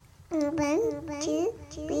You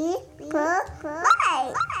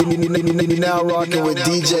now rocking with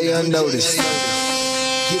DJ-Unnoticed.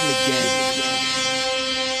 Give me game.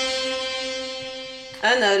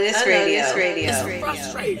 Unnoticed Radio. It's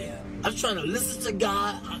frustrating. I'm trying to listen to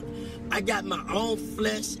God. I got my own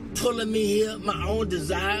flesh pulling me here, my own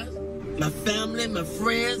desires, my family, my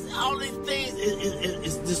friends. All these things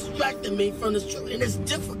is distracting me from the truth, and it's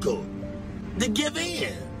difficult to give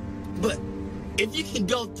in. But if you can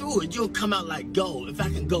go through it, you'll come out like gold. If I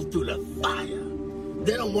can go through the fire.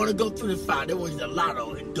 They don't want to go through the fire. They want to hit the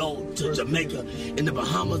lotto and go to Jamaica in the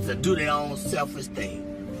Bahamas and do their own selfish thing.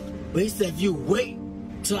 But he said, if you wait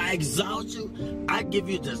till I exalt you, I give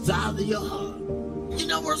you the desires of your heart. You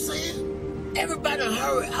know what I'm saying? Everybody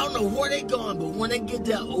hurry. I don't know where they going, but when they get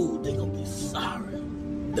there, oh, they're going to be sorry.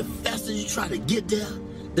 The faster you try to get there,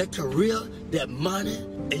 that career, that money,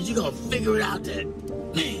 and you're going to figure it out that,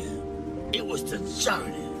 man, it was the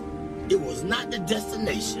journey. It was not the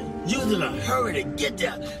destination. You was in a hurry to get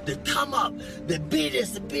there, to come up, to be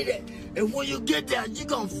this, to be that. And when you get there, you're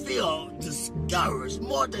going to feel discouraged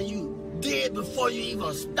more than you did before you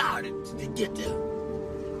even started to get there.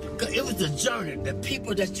 Because it was the journey, the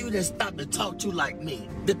people that you didn't stop to talk to like me,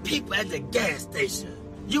 the people at the gas station.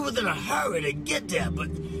 You was in a hurry to get there, but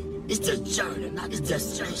it's the journey, not the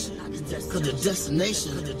destination. Because the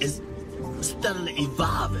destination is steadily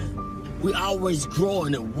evolving. We always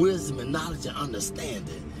growing in wisdom and knowledge and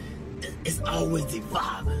understanding. It's always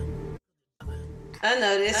evolving.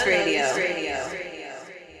 Unnoticed Radio.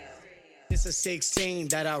 It's a 16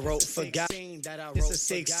 that I wrote for God. It's a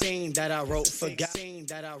 16 that I wrote for God.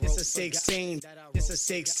 It's a 16. It's a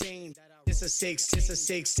 16. It's a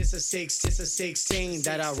 16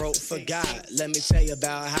 that I wrote for God. Let me tell you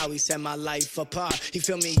about how he set my life apart. He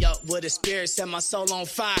filled me up with his spirit, set my soul on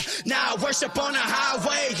fire. Now I worship on the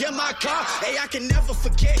highway in my car. Hey, I can never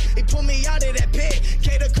forget. He pulled me out of that pit.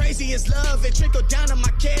 The craziest love, it trickled down to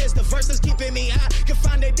my kids. The verses keeping me high. Can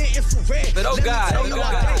find it in infrared. But God.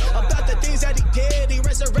 About the things that he did. He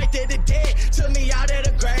resurrected the dead. Took me out of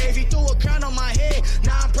the grave. He threw a crown on my head.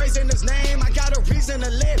 Now I'm praising his name. I got a reason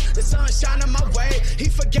to live. The sun shining my way. He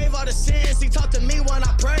forgave all the sins. He talked to me when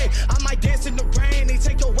I pray. I might dance in the rain. He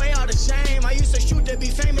take away all the shame. I used to shoot to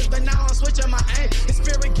be famous, but now I'm switching my aim. His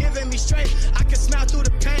spirit giving me strength. I can smile through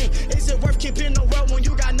the pain. Is it worth keeping the world when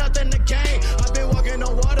you got nothing to gain? I've been walking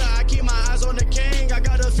on water. I keep my eyes on the king. I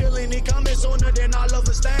got a feeling he coming sooner than all of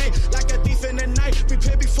us thing. Like a thief in the night.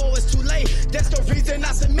 Prepare before it's too late. That's the reason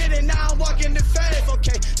I submitted. Now I'm walking in faith.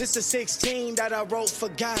 Okay, this is 16 that I wrote for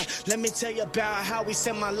God. Let me tell you about how he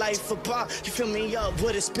set my life apart. You fill me up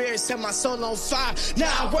with his spirit, set my soul on fire.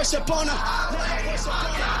 Now I worship on him.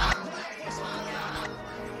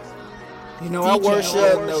 You know, I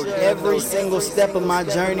worship every single step of my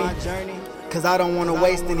journey because I don't want to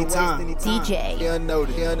waste any time.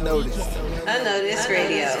 Unnoticed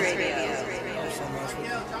Radio.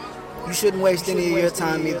 You shouldn't waste any of your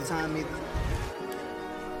time either.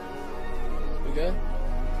 You good?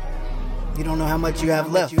 You don't know how much you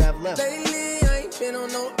have left. Lately, I ain't been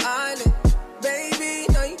on no island. Baby,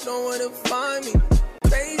 now you know where to find me.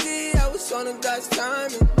 Crazy, I was on a God's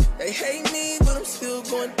timing. They hate me, but I'm still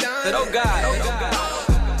going down. But oh God.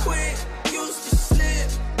 Quit, used to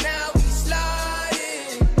slip, now we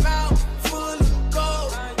sliding. Mouth full of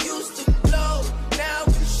gold, used to glow, now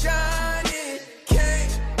we shining.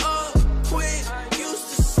 Came up quick,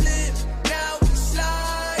 used to slip, now we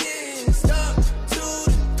sliding. Stuck to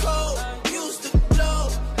the cold, used to glow,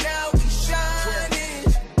 now we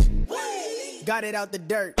shining. Got it out the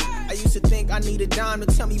dirt. I used to think I need a dime to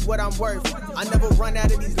tell me what I'm worth. I never run out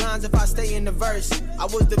of these lines if I stay in the verse. I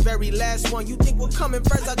was the very last one you think would come in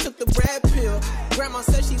first. I took the red pill. Grandma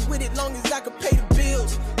said she with it long as I could pay the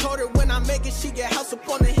bills. Told her when I make it, she get house up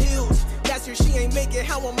on the hills. That's her, she ain't make it,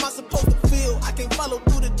 how am I supposed to feel? I can't follow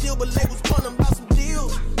through the deal, but labels calling about some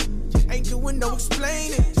deals. Ain't doing no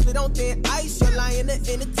explaining. Slid on thin ice, you're lying to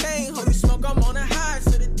entertain. Holy smoke, I'm on a high,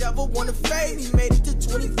 so the devil wanna fade. He made it to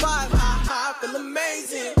 25, high, feel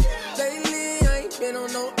amazing. Lately, I ain't been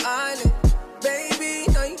on no island.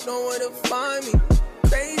 Baby, now you know where to find me.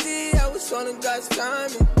 Crazy, I was on a God's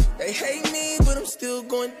timing. They hate me, but I'm still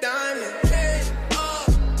going diamond. Head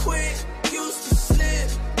up, quick, used to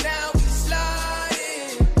slip, now we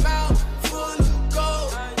sliding. Mouth full of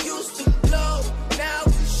gold, used to glow, now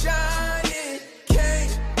we shining.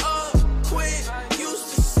 Came up quick,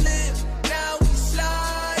 used to slip, now we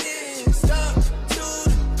sliding. Stuck to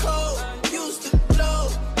the cold, used to glow,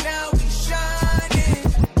 now we shining.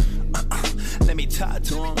 Let me talk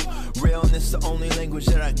to him. Realness the only language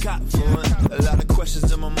that I got fluent. A lot of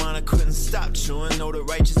questions in my mind I couldn't stop chewing. Know the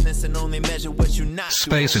righteousness and only measure what you not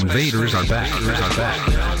Space doing. Invaders are back. I went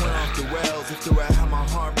off the rails. If the right had my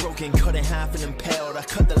heart broken, cut in half and impaled. I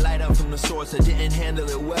cut the light out from the source, I didn't handle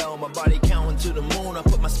it well. My body counting to the moon, I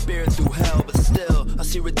put my spirit through hell. But still, I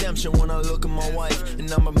see redemption when I look at my wife. And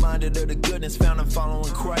I'm reminded of the goodness found in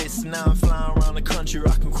following Christ. Now I'm flying around the country,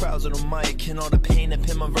 rocking crowds on the mic. And all the pain that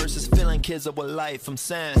pin my verses, filling kids up with life. I'm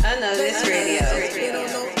saying, Unnoticed Radio.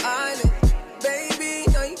 Island, baby,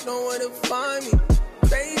 now you know where to find me.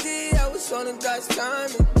 Crazy, I was on God's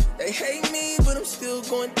timing. They hate me, but I'm still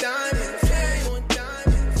going diamond.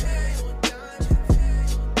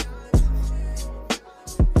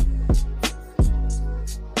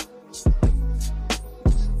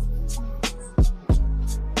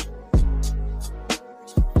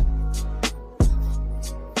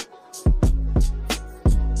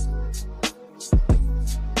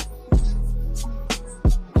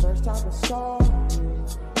 First time I saw you,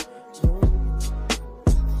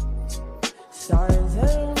 signs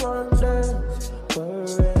and wonders were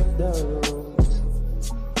in the room.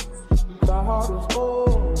 My heart was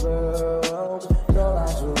overwhelmed, your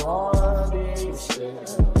eyes were on me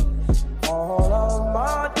still. All of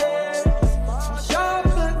my days, shot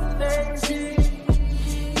the name Jesus.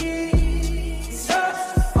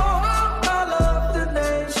 Oh, I love the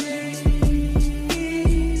name Jesus.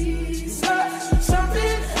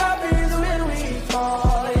 Something happens when we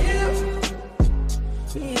call you.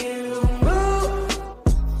 You move,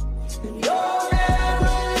 you'll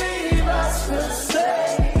never leave us the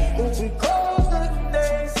same. When we call the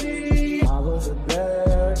name Jesus. I was a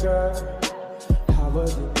beggar, I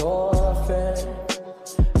was an orphan.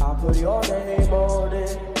 I put your name on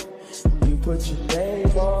it, you put your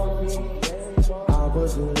name on me. I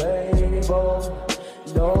was a label,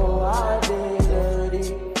 no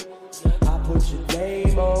identity. I put your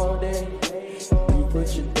name on it, you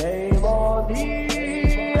put your name on me.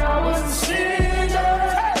 I was a sinner,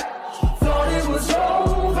 thought it was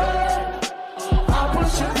over. I put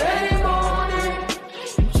your name on it,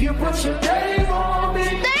 you put your name on me.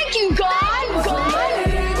 Thank you, God.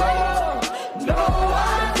 No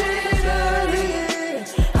identity.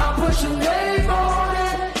 I put your name on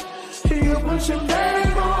it. You put your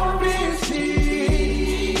name on me, Jesus.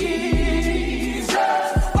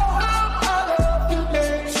 Oh, I love your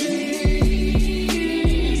name, Jesus.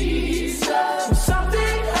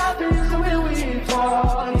 Something happens when we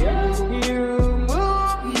call you. You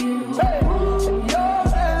move, and you'll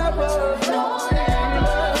never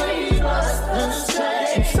leave us the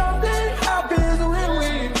same. Something happens when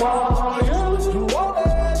we call you. You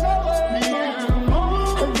always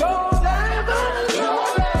move, and you'll never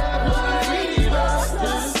leave us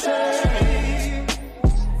the same.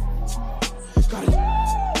 Got it.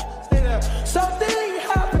 Stay there. Something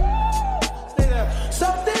happened. Stay there.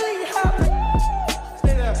 Something happened.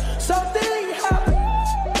 Stay there. Something happened.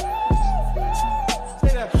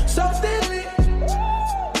 Stay there. Something.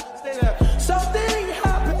 Stay there. Something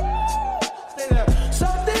happened. Stay there.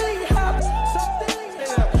 Something happened. Something. Stay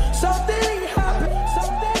there. Something happened.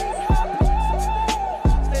 Something happened.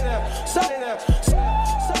 Stay there. Stay there. Stay there.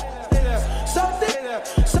 Something. Stay there.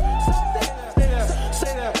 Something. Stay there.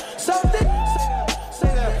 Stay there. Something.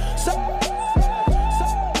 Stay there.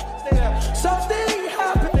 Stay there. Something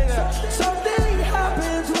happened. Something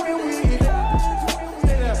happens when we.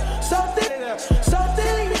 Stay there. Something.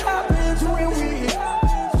 Something happens when we.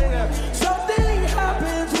 Stay there. Something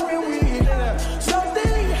happens when we.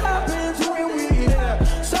 Something happens when we.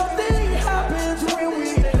 Something happens when we.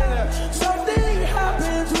 Something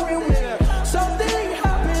happens when we. Something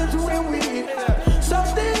happens when we.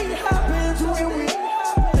 Something happens when we.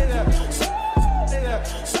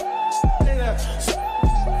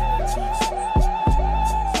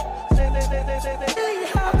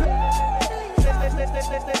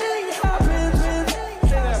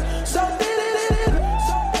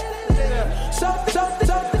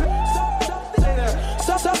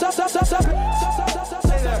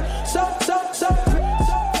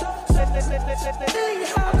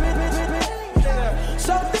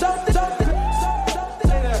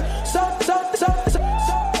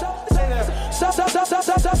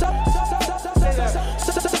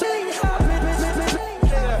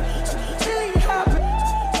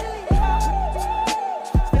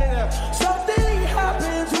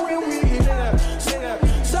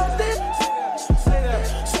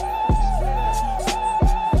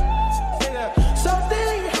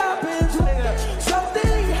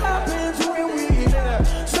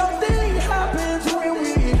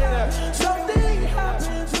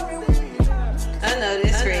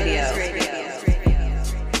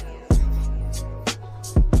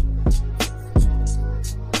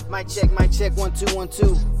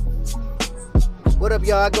 1212. What up,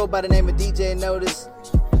 y'all? I go by the name of DJ-Unnoticed.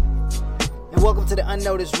 And welcome to the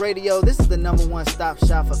Unnoticed Radio. This is the #1 stop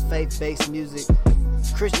shop for faith-based music,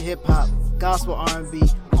 Christian hip-hop, gospel R&B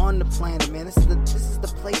on the planet, man. This is the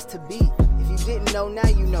place to be. If you didn't know, now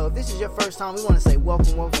you know. If this is your first time, we want to say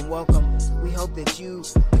welcome, welcome, welcome. We hope that you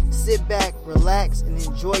sit back, relax, and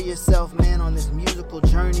enjoy yourself, man, on this musical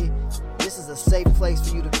journey. This is a safe place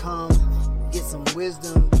for you to come, get some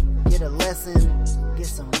wisdom, get a lesson, get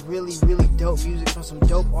some really, really dope music from some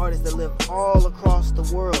dope artists that live all across the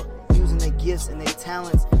world, using their gifts and their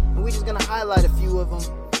talents. And we're just going to highlight a few of them.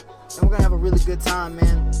 And we're going to have a really good time,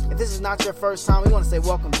 man. If this is not your first time, we want to say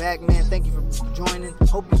welcome back, man. Thank you for joining.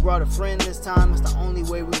 Hope you brought a friend this time. It's the only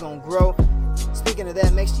way we're going to grow. Speaking of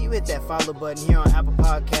that, make sure you hit that follow button here on Apple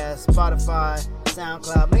Podcasts, Spotify,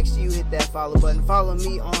 SoundCloud. Make sure you hit that follow button. Follow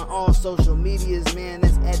me on all social medias, man.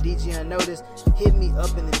 That's at DJ-Unnoticed. Hit me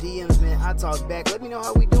up in the DMs, man. I talk back. Let me know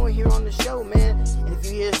how we doing here on the show, man. And if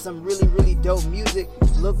you hear some really, really dope music,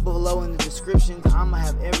 look below in the descriptions. I'm going to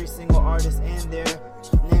have every single artist and their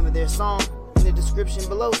name of their song in the description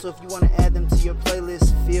below. So if you want to add them to your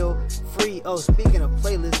playlist, feel free. Oh, speaking of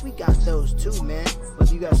playlists, we got those too, man.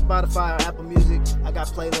 Whether you got Spotify or Apple Music, I got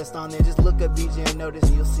playlists on there. Just look up DJ-Unnoticed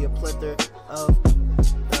and you'll see a plethora of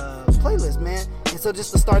playlists, man. And so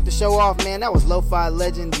just to start the show off, man, that was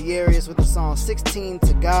Lo-Fi-Legend, Darius with the song 16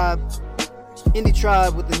 to God. Indi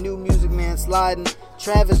Tribe with the new music, man, SLIDIN.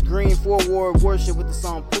 Travis Green, 4 Ward Worship with the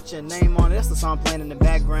song Put Your Name On It. That's the song playing in the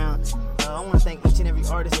background. I want to thank each and every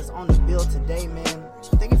artist that's on the bill today, man.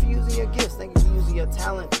 Thank you for using your gifts. Thank you for using your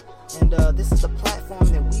talent. And this is the platform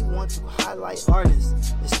that we want to highlight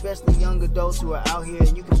artists, especially young adults who are out here,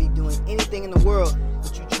 and you can be doing anything in the world,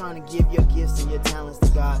 but you're trying to give your gifts and your talents to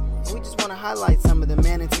God. And we just want to highlight some of them,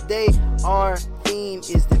 man. And today, our theme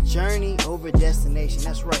is the journey over destination.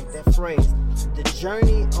 That's right, that phrase. The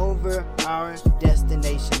journey over our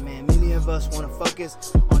destination, man. Many of us want to focus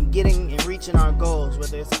on getting and reaching our goals,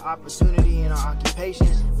 whether it's an opportunity in our occupation,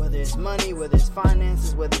 whether it's money, whether it's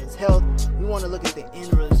finances, whether it's health. We want to look at the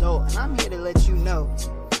end result. And I'm here to let you know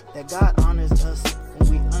that God honors us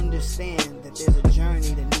when we understand that there's a journey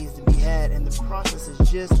that needs to be had, and the process is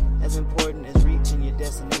just as important as reaching your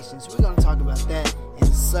destination. So we're going to talk about that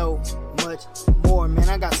and so much more, man.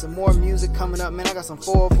 I got some more music coming up, man. I got some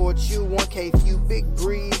 404 Chew, 1K Phew,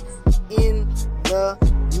 BigBreeze in the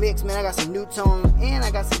mix, man. I got some new tone, and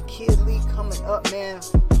I got some Kiid Lee coming up, man.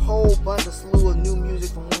 Whole bunch of slew of new music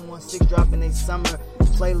from 116 dropping a summer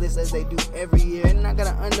playlist as they do every year. And I got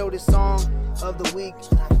an unnoticed song of the week,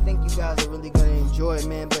 and I think you guys are really gonna enjoy it,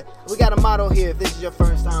 man. But we got a motto here. If this is your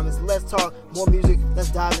first time, it's let's talk more music.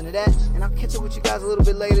 Let's dive into that, and I'll catch up with you guys a little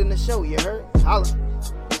bit later in the show. You heard? Holla.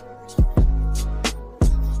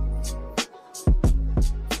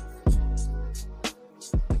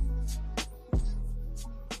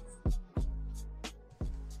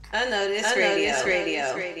 Unnoticed Radio.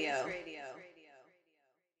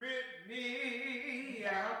 Rip me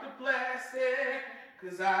out the plastic,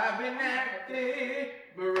 'cause I've been acting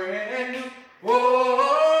brand new.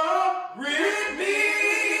 Whoa, rip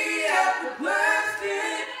me out the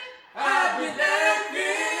plastic, I've been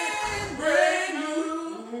acting brand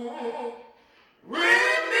new.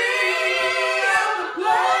 Rip me out the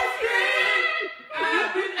plastic,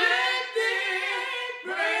 I've been acting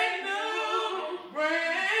brand new,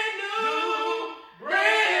 brand new,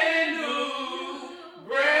 brand new,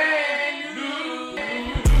 brand new.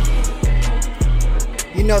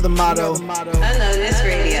 You know the motto. Unnoticed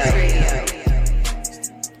Radio.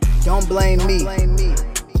 Don't blame me.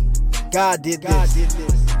 God did this.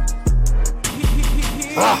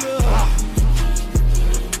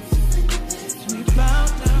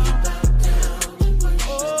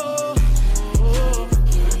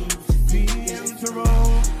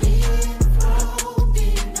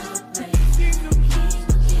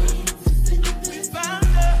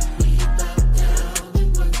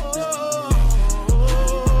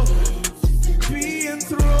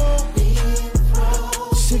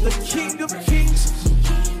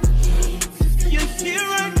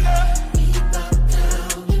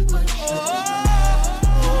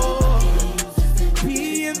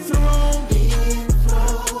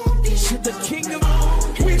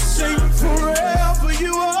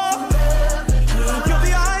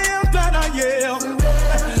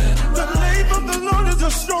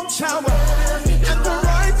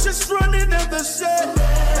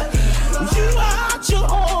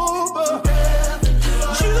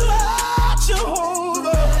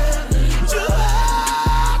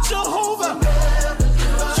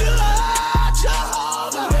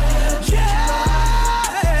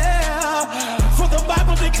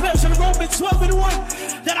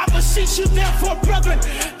 wish you therefore, brethren,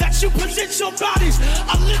 that you present your bodies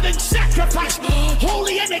a living sacrifice,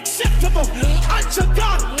 holy and acceptable unto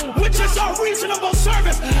God, which is our reasonable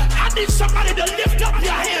service. I need somebody to lift up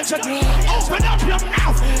your hands and open up your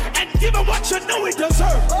mouth and give him what you know he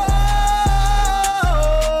deserves. Oh,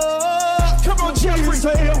 come on, Geoffrey,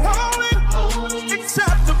 say holy,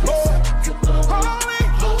 acceptable, holy,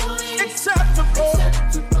 acceptable,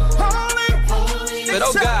 holy, but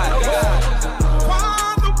oh God, oh God.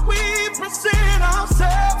 Father, we present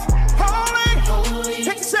ourselves holy,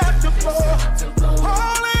 acceptable,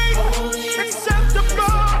 holy,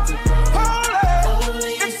 acceptable,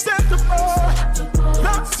 holy, acceptable.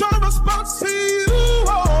 That's our response to you.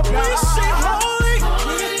 Oh, we say holy,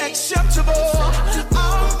 acceptable.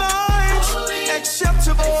 Our minds,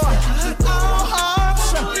 acceptable. Our hearts,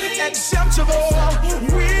 acceptable.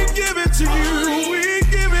 We give it to you. We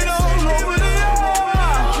give it all over the earth.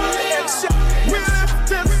 We lift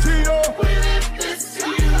this to you.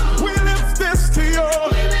 We lift this to you.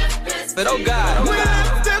 But oh God, oh we God.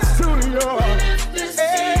 lift this to you.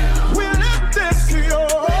 Hey, we lift this to you.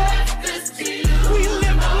 We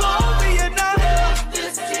lift glory and honor.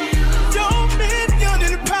 Dominion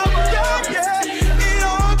and power. Yeah. It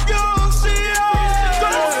all goes to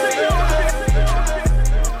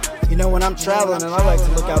you. You know, when I'm traveling and I like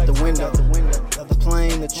to look out the window of the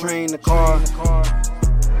plane, the train, the car.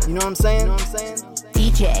 You know what I'm saying?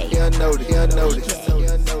 Unnoticed.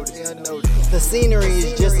 The scenery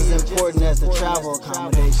is just as important as the travel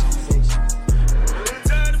accommodations.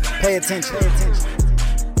 Pay attention.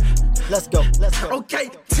 Let's go. Okay,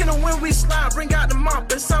 10 on when we slide, bring out the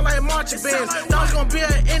mop. It sound like marching bands. That was gonna be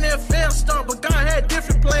an NFL stunt, but God had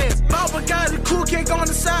different plans. Baba got the cool kid on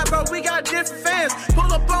the side, bro. We got different fans.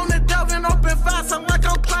 Pull up on the devil and open fire, sound like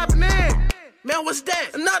I'm clapping in. Man, what's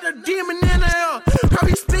that? Another demon in the air. Heard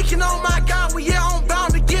he speaking, oh my God, we on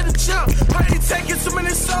bound to get a chip. Heard he taking too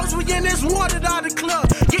many souls, we in this water out the club.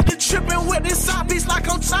 Get the tripping with this side piece like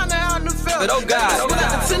I'm trying to out in the field. But oh God, oh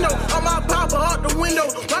God. Nintendo on my Bible out the window.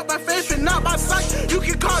 Right by faith and not by sight. You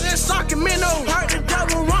can call that shock and minnow. Heard the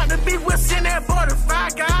devil want to be what's in that butterfly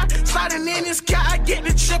guy. Sliding in this cat, I get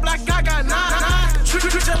the trip like I got 9.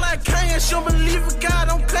 Treat like Kanye, she'll believe a God,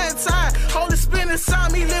 I'm cutting tired. Holy Spirit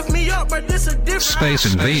inside me, lift me up, but this a different. Space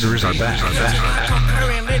Invaders are back.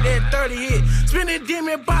 And let that 30 hit. Spin it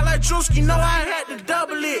demon by like Drewski, know I had to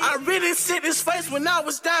double it. I really sit this face when I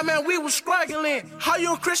was down, man, we was struggling. How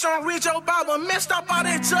you and Christian read your Bible, messed up all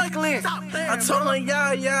that juggling. I told him,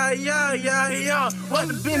 yeah. What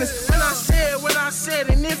the business? When I said what I said,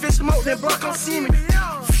 and if it's smoke, then bro, come see me.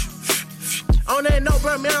 On that note,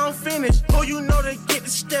 bro, man, I'm finished. Who you know to get the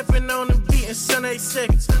stepping on the beat in 7-8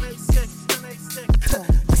 seconds. I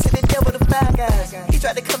said the devil the fly guys. He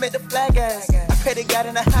tried to come at the fly guys. I pray to God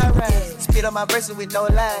in a high rise. Spit on my verses with no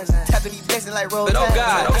lies. Tapping these blessings like roll But oh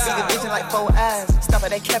God, oh I see the vision like 4 eyes. Stop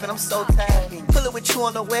at that cabin, I'm so tired. Pull it with you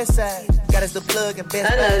on the west side. Got us the plug and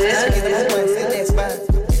best buy.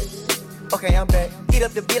 Okay, I'm back. Eat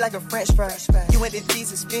up the beat like a french fry. You went to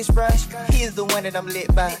Jesus fish fry. He is the one that I'm lit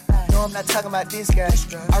by. No, I'm not talking about this guy.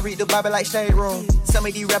 I read the Bible like shade room. Some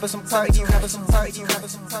of these rappers, some party.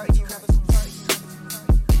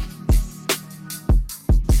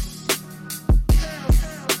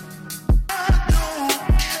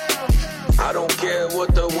 I don't care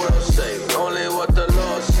what the world say, only what the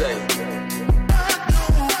Lord say.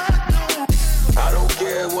 I don't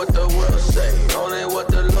care what the world say, only what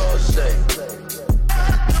the Lord say.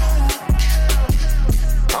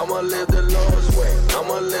 I'ma live the Lord's way,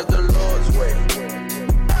 I'ma live the Lord's way.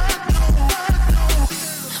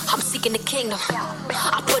 I'm seeking the kingdom,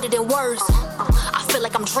 I put it in words. I feel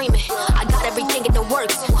like I'm dreaming, I got everything in the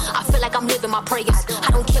works. I feel like I'm living my prayers. I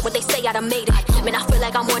don't care what they say, I done made it. Man, I feel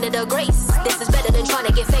like I'm one of the greats. This is better than trying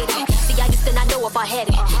to get faded. See, I used to not know if I had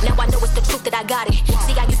it. Now I know it's the truth that I got it.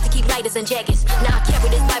 See, I used to keep lighters and jackets. Now I carry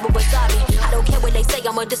this Bible beside me. I don't care what they say,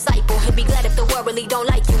 I'm a disciple. And be glad if the world really don't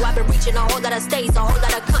like you. I've been reaching a whole lot of states, a whole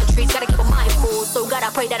lot of countries. Gotta keep a mindful. So God, I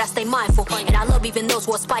pray that I stay mindful. And I love even those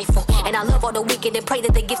who are spiteful. And I love all the wicked and pray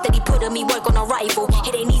that the gift that he put in me work on a rifle.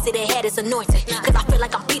 It ain't easy to have this anointing. Cause I feel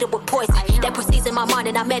like I'm beat up with poison. That proceeds in my mind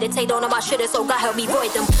and I meditate on them. I should've, so God help me void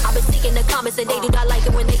them. I've been seeking the comments and they do not like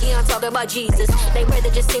it when they hear I'm talking about Jesus. They rather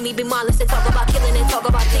just see me be mindless and talk about killing and talk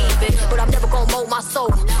about thieving. But I'm never gonna mold my soul.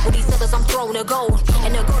 With these others I'm throwing to gold.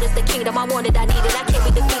 And the gold is the kingdom I wanted, I needed. I can't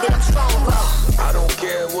be defeated, I'm strong, bro. I don't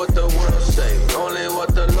care what the world say, only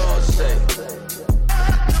what the Lord say.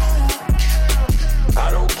 I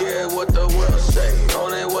don't care what the world say,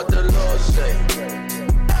 only what the Lord say.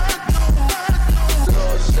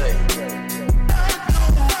 Lord say.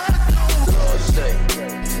 Lord say.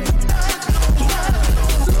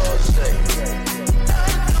 Lord say.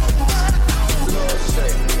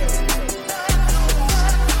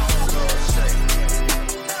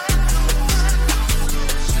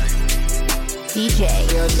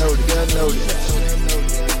 Unnoticed.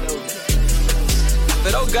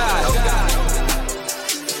 But oh God.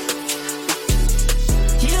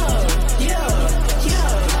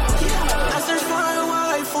 I searched far and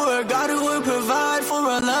wide for a God who would provide for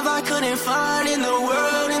a love I couldn't find in the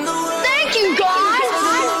world. Thank you, God.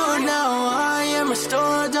 Lord, now I am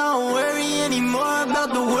restored. Don't worry anymore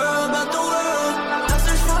about the world, I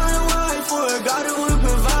searched far and wide for a God who would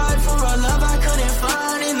provide for a love I couldn't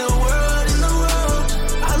find in the world,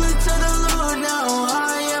 I look to the Lord, now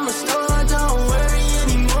I am restored. Don't worry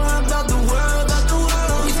anymore about the world,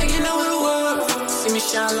 You taking over the world, see me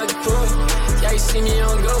shine like a pearl. Yeah, you see me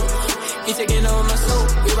on go. You taking over my soul,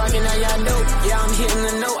 we rocking out, y'all know. Yeah, I'm hitting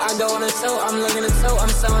the note, I go on the toe. I'm looking the toe, I'm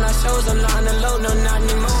selling our shows. I'm not on the low, no, not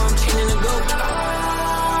anymore. I'm changing the go.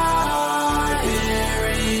 I've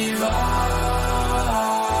been revived.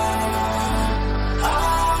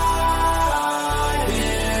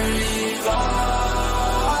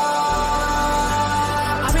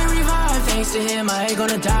 Thanks to him, I ain't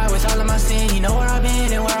gonna die with all of my sin. You know where I've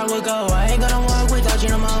been and where I will go. I ain't gonna walk without you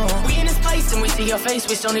no more. We in this place and we see your face.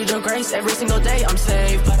 We still need your grace. Every single day I'm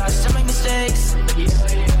saved, but I still make mistakes.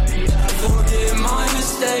 Forgive my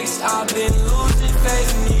mistakes. I've been losing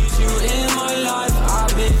faith. Need you in my life.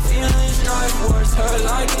 I've been feeling strife. Words hurt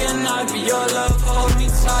like a knife, but your love hold me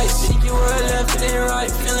tight. Seek you were left and right.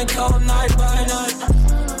 Feeling cold night by night.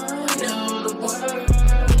 No, the world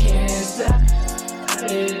can't stop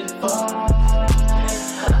it for.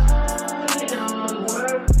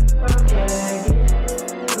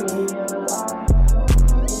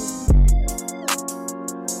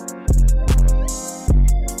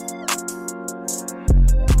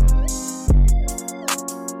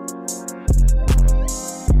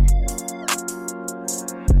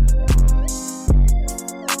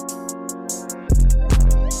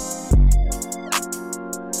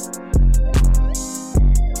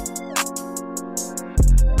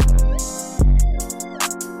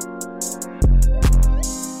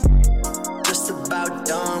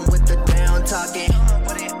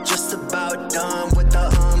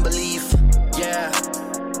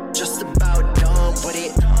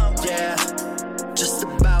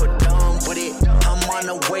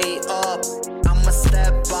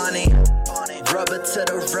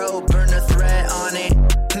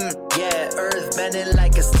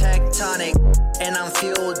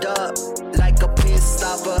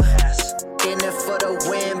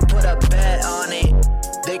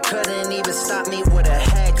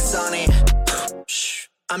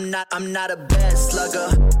 I'm not a bad slugger,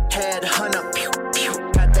 head hunter, pew, pew,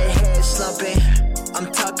 got their head slumping.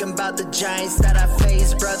 I'm talking about the giants that I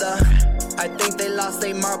faced, brother. I think they lost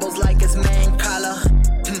their marbles like it's man collar.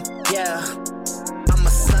 Yeah, I'm a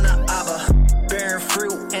son of Abba, bearing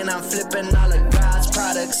fruit and I'm flipping all of God's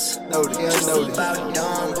products. Just about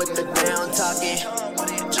done with the down talking,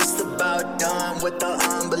 just about done with the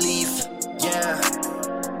unbelief. Yeah,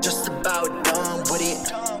 just about done with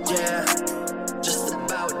it. Yeah.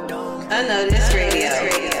 Unnoticed Radio.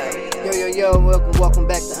 Yo, welcome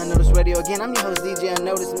back to Unnoticed Radio. Again, I'm your host,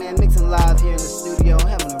 DJ-Unnoticed, man, mixing live here in the studio,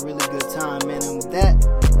 having a really good time, man. And with that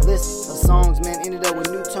list of songs, man, ended up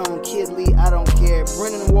with New Tone, Kiid, I Don't Care,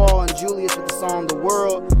 Brennon Wall and Julius with the song The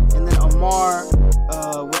World, and then Amar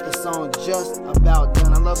with the song Just About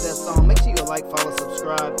Done. I love that song. Make sure you go like, follow,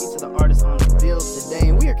 subscribe, each of the artists on the bill today.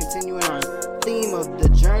 And we are continuing our theme of the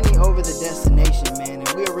journey over the destination, man.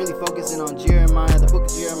 And we are really focusing on Jeremiah, the book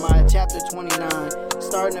of Jeremiah, chapter 29,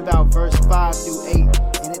 starting about verse 5 through 8.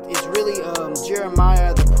 And it's really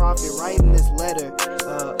Jeremiah, the prophet, writing this letter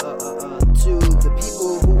to the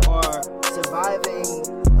people who are surviving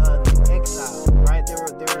the exile, right? There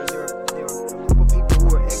were a group of people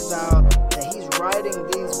who were exiled, that he's writing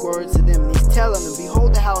these words to them. And he's telling them,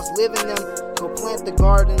 behold the house, live in them, go plant the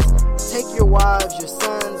gardens, take your wives, your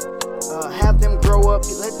sons, have them grow up,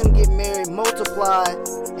 let them get married, multiply,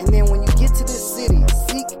 and then when you get to this city,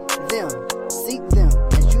 seek them as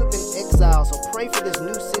you've been exiled. So pray for this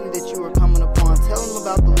new city that you are coming upon. Tell them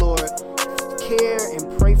about the Lord, care and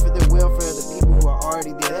pray for the welfare of the people who are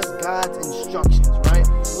already there. That's God's instructions, right?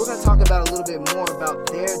 We're going to talk about a little bit more about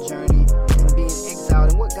their journey and being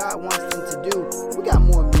exiled and what God wants them to do. We got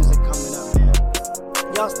more music coming up, man.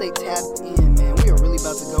 Y'all stay tapped in, man. We are really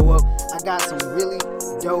about to go up. I got some really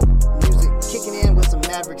dope music kicking in with some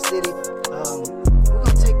Maverick City. We're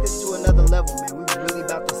gonna take this to another level, man. We're really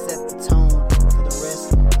about to set the tone for the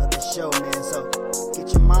rest of the show, man. So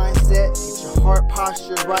get your mindset, get your heart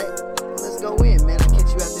posture right. Let's go in, man. I'll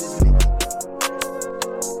catch you after this mix.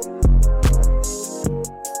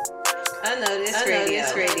 Unnoticed Radio.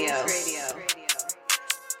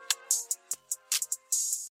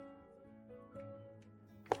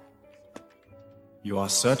 You are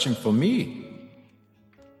searching for me?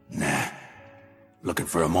 Nah. Looking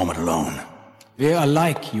for a moment alone. We're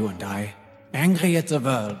alike, you and I. Angry at the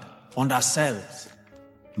world. And ourselves.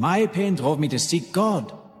 My pain drove me to seek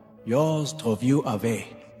God. Yours drove you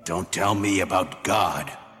away. Don't tell me about God.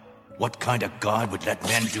 What kind of God would let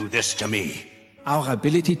men do this to me? Our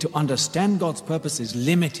ability to understand God's purpose is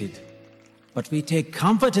limited. But we take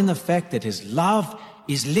comfort in the fact that His love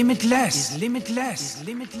is limitless. Limitless.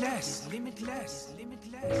 Limitless. Limitless. Limitless.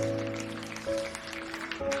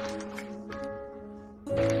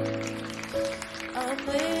 I'm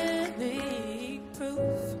living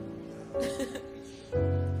proof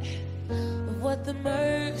of what the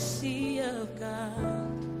mercy of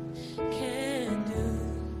God can do.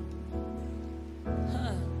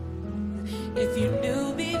 If you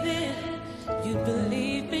knew me then, you'd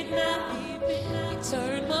believe me now. You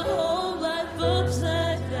turned my whole life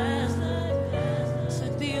upside down.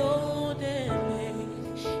 Took the old and made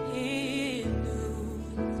it new.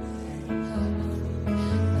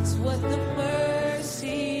 That's what the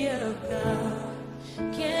mercy of God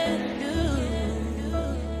can do.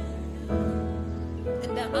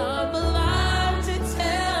 And now I'm alive to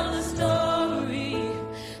tell the story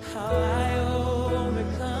how I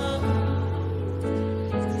overcome.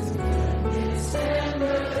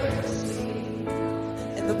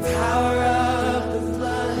 And the power of the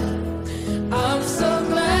blood. I'm so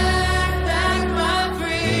glad that my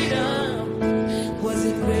freedom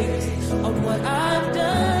wasn't based on what I've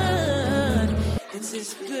done. It's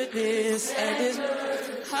His goodness and His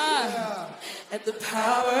high, and the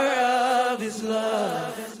power of His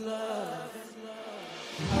love.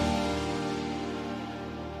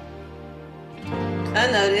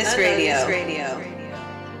 Unnoticed Radio.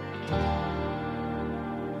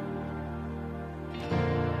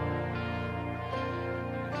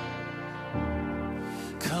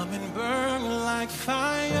 Come and burn like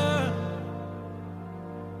fire,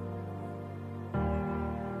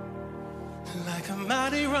 like a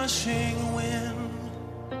mighty rushing wind,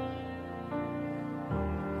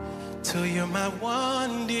 till you're my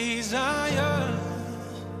one desire.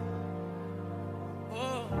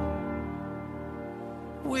 Oh.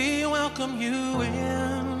 We welcome you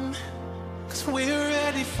in, 'cause we're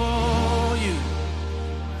ready for you.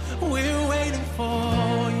 We're waiting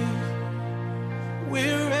for you.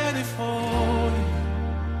 We're ready for you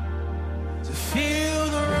to feel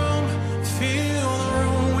the room, feel the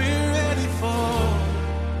room. We're ready for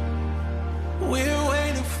you. We're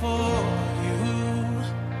waiting for you.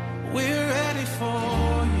 We're ready for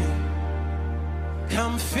you.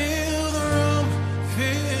 Come feel the room,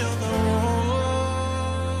 feel the room.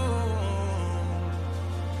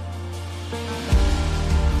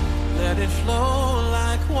 Let it flow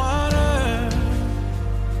like water.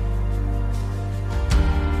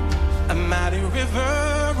 A mighty river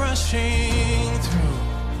rushing through.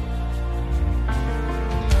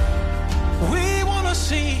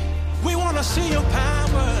 We wanna see your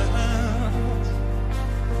power.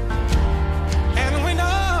 And we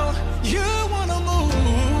know you wanna move,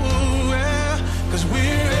 yeah, 'cause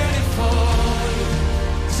we're ready for you.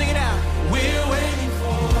 Sing it out. We're waiting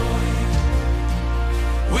for you.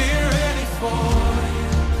 We're ready for you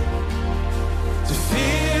to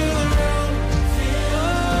feel the room.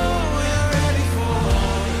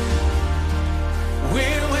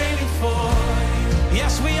 We're waiting for you.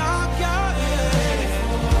 Yes, we are, God.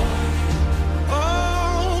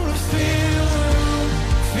 Oh, feel the room,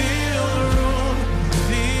 feel the room,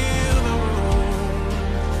 feel the room.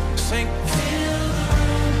 Sing, feel the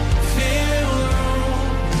room, feel the room,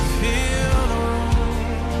 feel the room.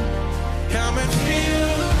 Come and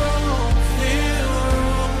feel the room, feel the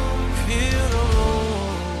room, feel the room.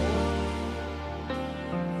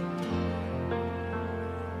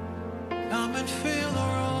 Come and feel the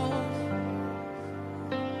room.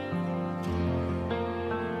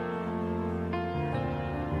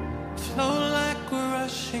 Flow like a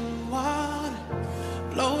rushing water,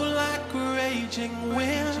 blow like a raging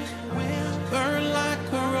wind, burn like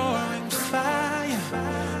a roaring fire.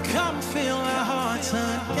 Come feel our hearts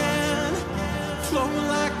again. Flow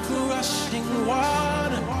like a rushing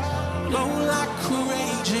water, blow like a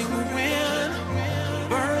raging wind,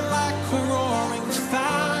 burn like a roaring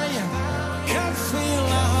fire. Come feel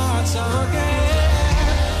our hearts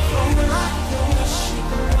again. Flow like a rushing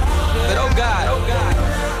water. But oh God,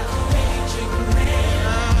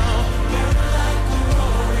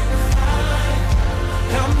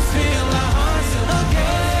 come feel our hearts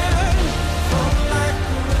again. Flow like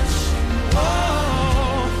a rushing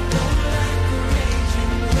water, blow like a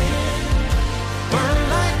raging wind, burn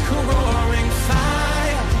like a roaring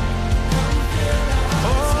fire. Come feel our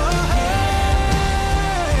hearts again.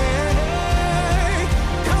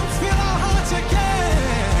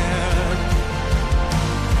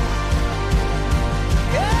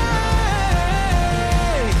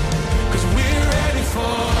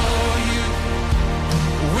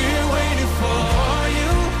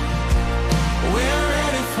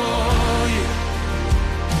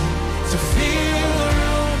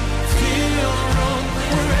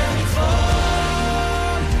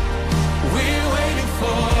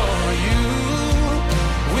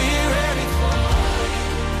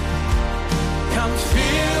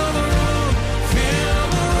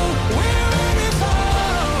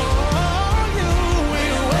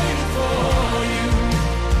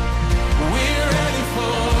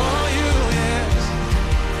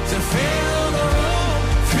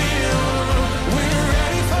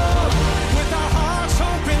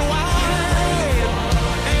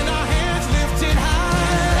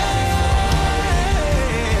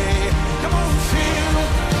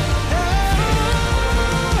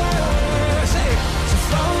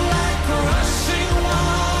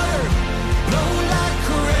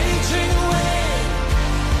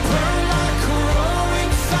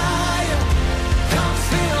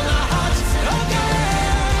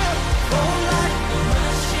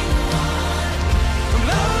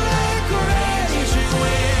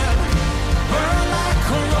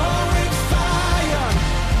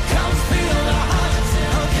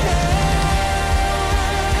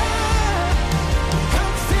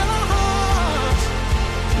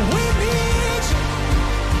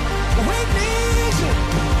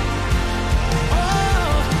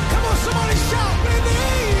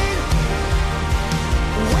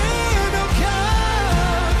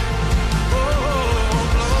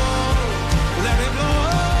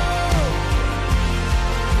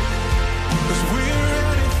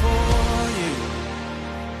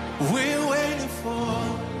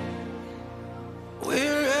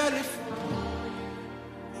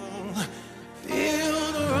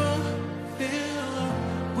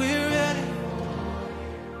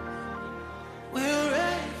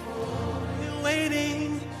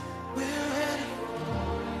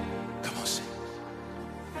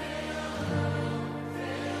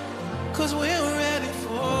 'cause we're ready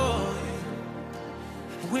for you.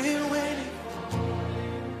 We're waiting.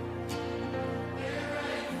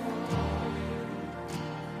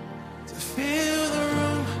 To feel the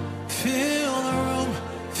room, feel the room,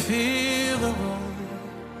 feel the room.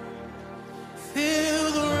 Feel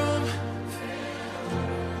the room,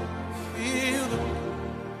 feel the room.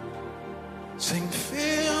 Sing,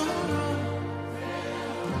 feel the room.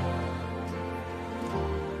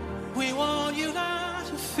 We want you now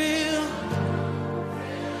to feel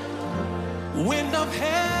wind of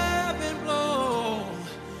heaven blow.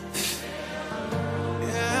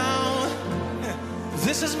 Yeah.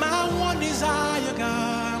 This is my one desire,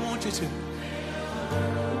 God. I want you to.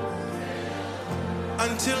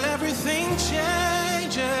 Until everything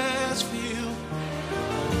changes for you.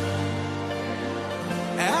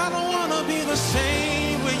 I don't want to be the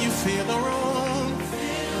same when you feel the room.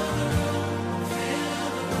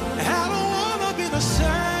 I don't want to be the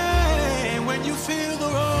same when you feel the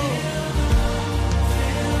room.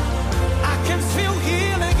 I can feel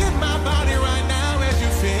healing in my body right now as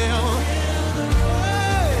you feel.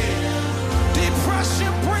 Hey,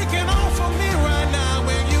 depression breaking off of me right now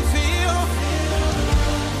when you feel.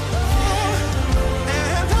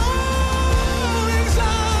 And all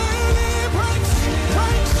anxiety breaks,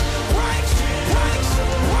 breaks, breaks, breaks,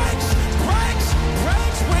 breaks, breaks,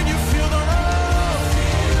 breaks when you feel the road.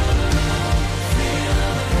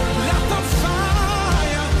 Let the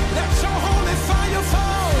fire, let your holy fire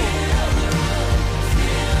fall.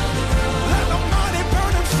 Let the mighty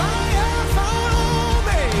burning fire fall on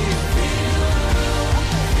me.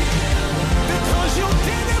 Because you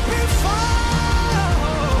did it before.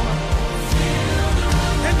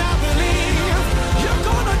 And I believe you're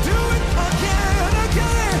gonna do it again and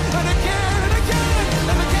again and again and again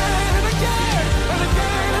and again and again and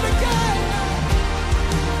again and again.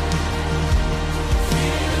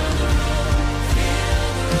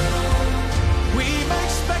 We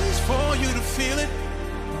make space for you to feel it.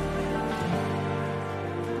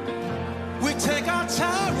 We take our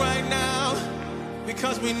time right now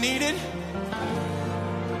because we need it.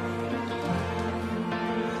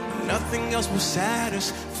 Nothing else will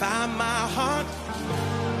satisfy my heart.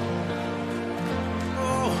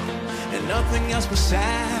 Oh, and nothing else will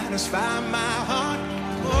satisfy my heart.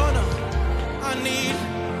 Oh no, I need,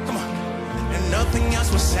 come on. And nothing else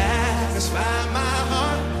will satisfy my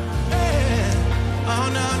heart. Yeah. Oh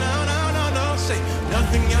no, no, no, no, no. Say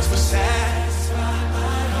nothing else will satisfy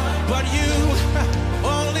my heart. But you,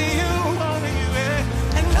 only you,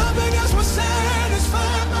 yeah. And nothing else will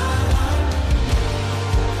satisfy my heart.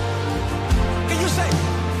 Can you say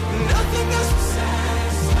nothing else will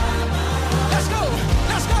satisfy my heart? Let's go,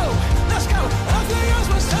 let's go, let's go. Nothing else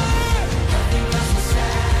will satisfy. Nothing else will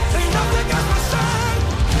satisfy. Say nothing else will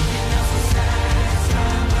satisfy. Nothing else will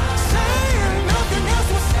satisfy my heart. Say nothing else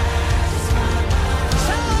will satisfy my heart.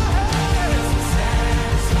 Say nothing else will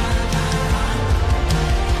satisfy my heart.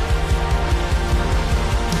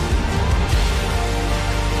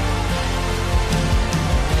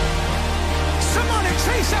 Somebody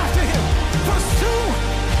chase after him. Pursue,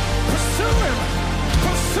 pursue him,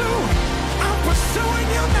 pursue. I'm pursuing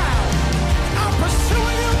you now. I'm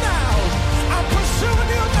pursuing you now. I'm pursuing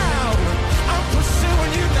you now. I'm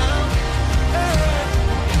pursuing you now. Hey.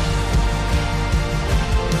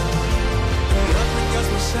 Nothing else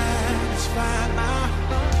will satisfy my heart.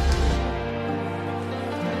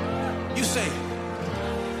 You say,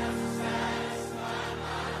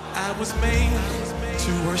 I was made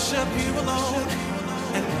to worship you alone.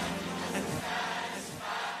 And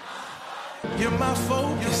you're my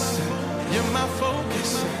focus. You're my focus.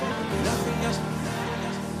 Nothing else.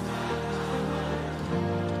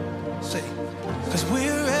 Say, 'cause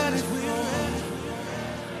we're ready.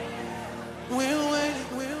 We're waiting.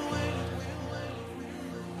 We're waiting.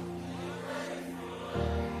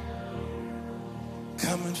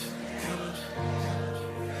 Coming.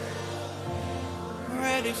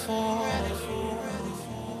 Ready for.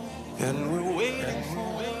 And we're waiting for.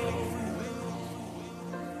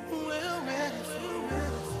 We're ready for.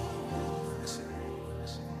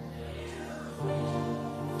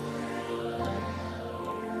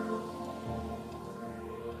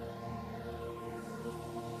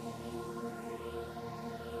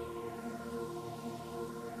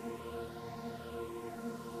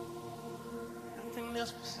 Nothing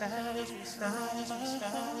else will satisfy.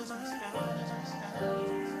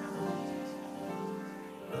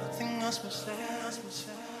 Nothing else will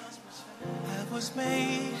satisfy. I was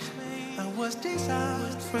made, I was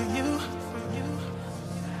designed for you.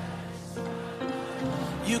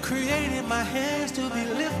 You created my hands to be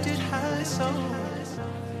lifted high, so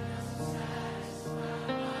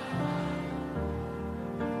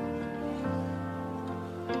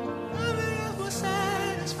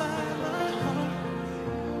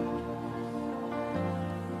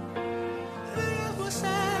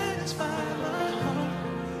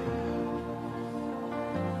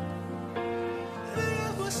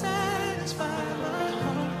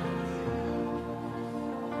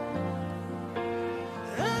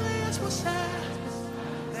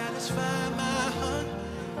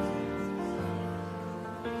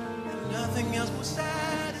Nothing else will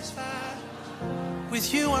satisfy.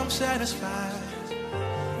 With you I'm satisfied.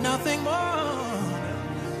 Nothing more.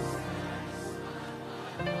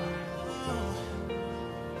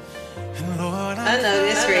 And Lord,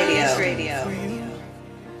 Unnoticed Radio.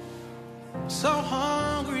 So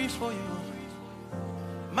hungry for you.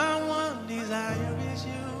 My one desire is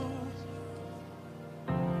you.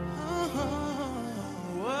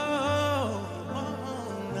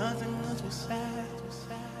 Nothing else will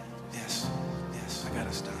satisfy. Yes, I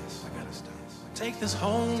gotta stop. Take this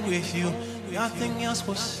home with you. Nothing else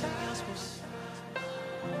will satisfy.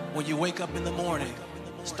 When you wake up in the morning,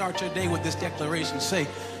 start your day with this declaration. Say,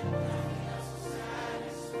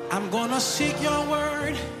 I'm gonna seek your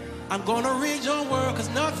word. I'm gonna read your word, cause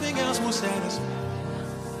nothing else will satisfy.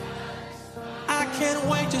 I can't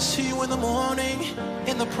wait to see you in the morning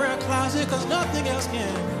in the prayer closet, cause nothing else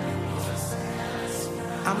can.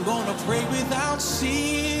 I'm gonna pray without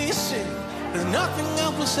ceasing, cause nothing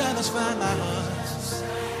else will satisfy my heart.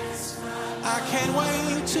 I can't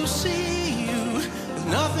wait to see you, cause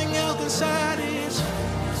nothing else can satisfy.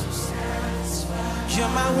 You're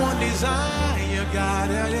my one desire, God.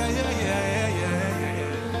 Yeah.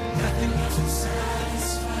 Nothing else will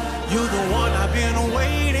satisfy. You're the one I've been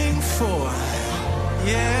waiting for.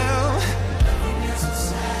 Yeah.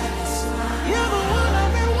 You're the one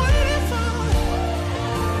I've been waiting for.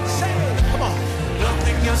 Say it, come on.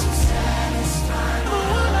 Nothing else will satisfy. You're the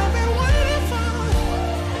one I've been waiting for.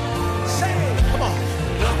 Say it, come on.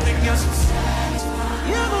 Nothing else will satisfy.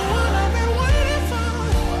 You're the one I've been waiting for.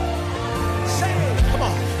 Say it, come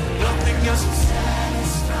on. Nothing else will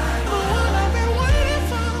satisfy. You're the one I've been waiting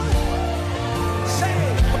for. Say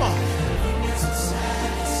it, come on.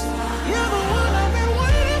 You're the one I've been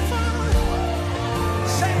waiting for.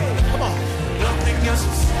 Say it, come on. Nothing else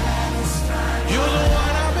will satisfy. You're the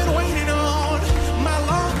one I've been waiting on. My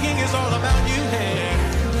longing is all about you, hey.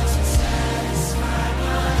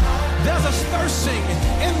 There's a thirsting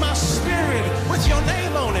in my spirit with your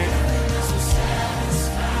name on it.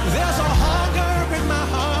 There's a hunger in my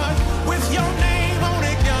heart with your name on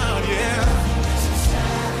it, God, yeah.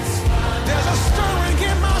 There's a stirring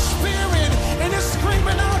in my spirit and it's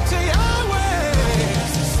screaming out to Yahweh.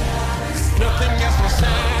 Nothing else will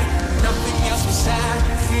satisfy. Nothing else will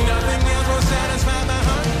satisfy. Nothing else will satisfy my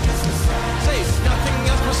heart. Say, nothing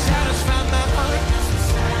else will satisfy my heart.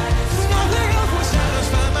 Nothing else will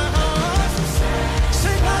satisfy my heart.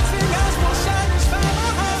 Say, nothing else will satisfy my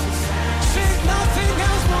heart. Say, nothing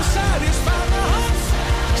else will satisfy my heart.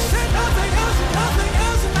 Say, nothing else, nothing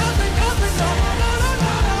else, nothing else. No.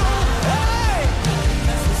 Hey!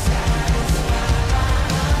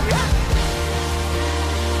 Yeah.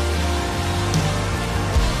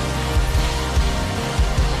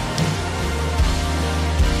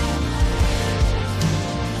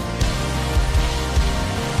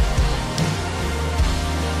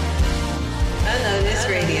 Unnoticed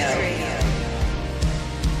Radio.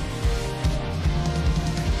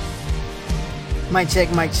 Mic check,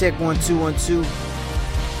 1 2 1 2.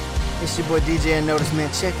 It's your boy DJ-Unnoticed,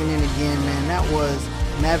 man, checking in again, man. That was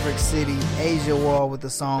Maverick City, Ahjah with the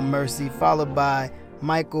song Mercy, followed by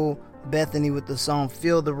Micheal, Bethany with the song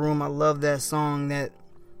Fill the Room. I love that song. That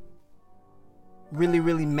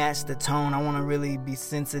really matched the tone. I want to really be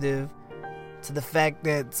sensitive to the fact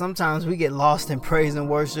that sometimes we get lost in praise and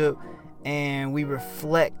worship and we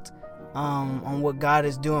reflect on what God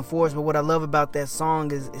is doing for us. But what I love about that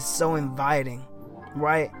song is it's so inviting,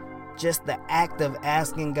 right? Just the act of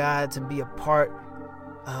asking God to be a part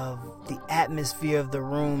of the atmosphere of the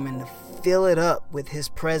room and to fill it up with his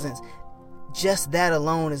presence. Just that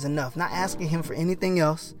alone is enough. Not asking him for anything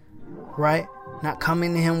else, right? Not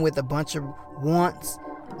coming to him with a bunch of wants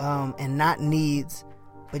and not needs,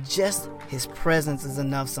 but just his presence is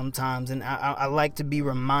enough sometimes. And I like to be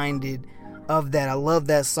reminded of that. I love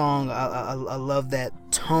that song. I love that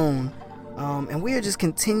tone. And we are just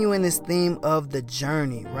continuing this theme of the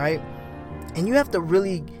journey, right? And you have to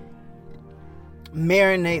really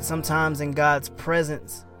marinate sometimes in God's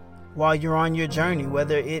presence while you're on your journey,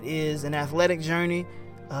 whether it is an athletic journey,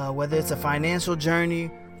 whether it's a financial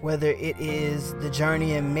journey, whether it is the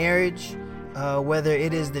journey in marriage, whether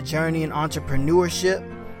it is the journey in entrepreneurship,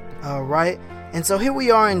 right? And so here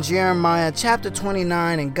we are in Jeremiah chapter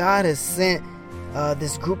 29, and God has sent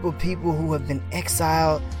this group of people who have been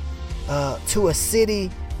exiled to a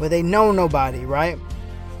city where they know nobody, right?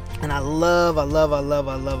 And I love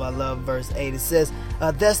verse 8. It says,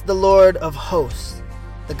 "Thus the Lord of hosts,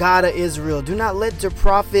 the God of Israel, do not let the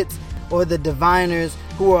prophets or the diviners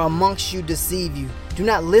who are amongst you deceive you. Do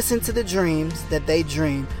not listen to the dreams that they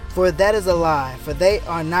dream, for that is a lie. For they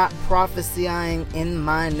are not prophesying in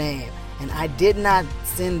my name. and I did not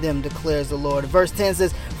send them, declares the Lord. Verse 10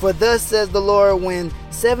 says, for thus says the Lord, when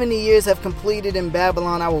 70 years have completed in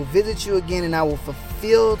Babylon, I will visit you again, and I will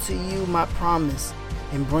fulfill to you my promise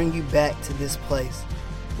and bring you back to this place.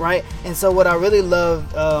 Right? And so what I really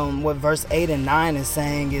love, what verse 8 and 9 is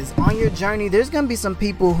saying is, on your journey, there's going to be some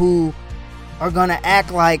people who are going to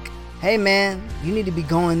act like, hey man, you need to be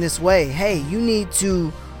going this way. Hey, you need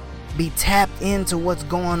to be tapped into what's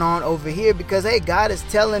going on over here, because hey, God is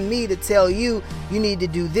telling me to tell you, you need to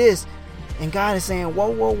do this. And God is saying,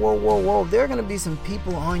 whoa. There are going to be some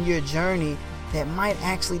people on your journey that might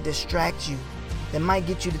actually distract you, that might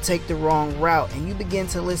get you to take the wrong route, and you begin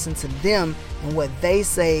to listen to them and what they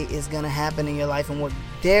say is going to happen in your life and what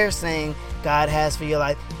they're saying God has for your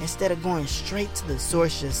life, instead of going straight to the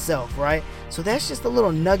source yourself, right? So that's just a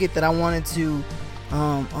little nugget that I wanted to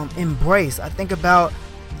embrace. I think about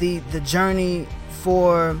the journey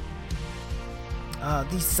for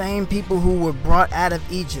these same people who were brought out of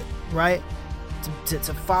Egypt, right?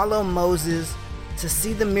 To follow Moses, to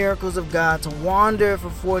see the miracles of God, to wander for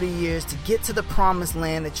 40 years, to get to the promised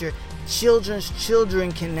land that your children's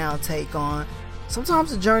children can now take on.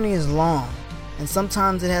 Sometimes the journey is long, and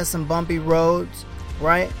sometimes it has some bumpy roads,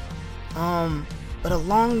 right? But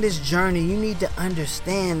along this journey, you need to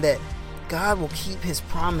understand that God will keep his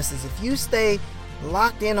promises. If you stay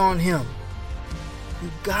locked in on him,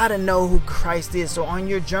 you gotta know who Christ is. So on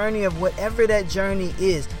your journey of whatever that journey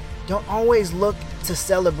is, don't always look to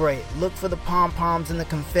celebrate. Look for the pom-poms and the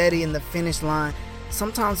confetti and the finish line.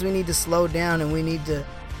 Sometimes we need to slow down, and we need to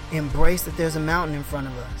embrace that there's a mountain in front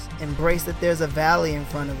of us. Embrace that there's a valley in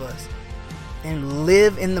front of us. And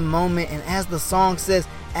live in the moment, and as the song says,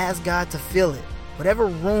 ask God to fill it. Whatever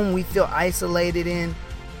room we feel isolated in,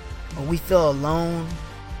 or we feel alone,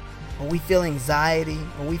 or we feel anxiety,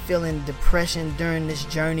 or we feel in depression during this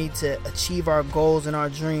journey to achieve our goals and our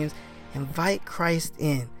dreams, invite Christ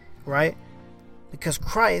in, right? Because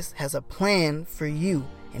Christ has a plan for you,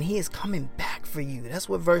 and he is coming back for you. That's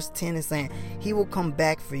what verse 10 is saying. He will come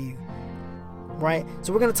back for you, right?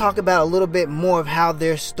 So we're going to talk about a little bit more of how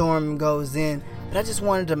their storm goes in, but I just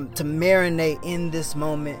wanted to marinate in this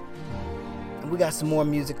moment. And we got some more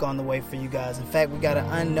music on the way for you guys. In fact, we got an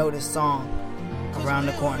unnoticed song around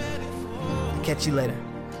the corner. I'll catch you later.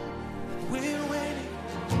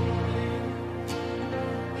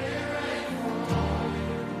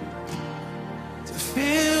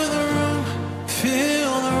 Feel the room,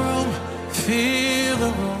 feel the room, feel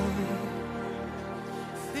the room,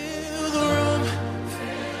 feel the room,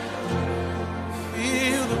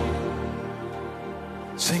 feel the room.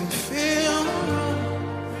 Sing, feel the room.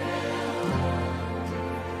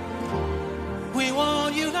 We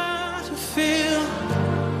want you guys to feel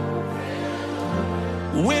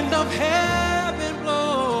the wind of heaven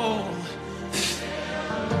blow.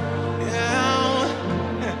 Yeah.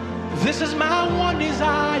 This is my one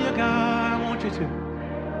desire, God. I want you to.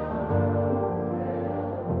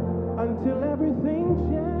 Until everything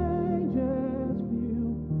changes for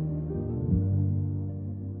you.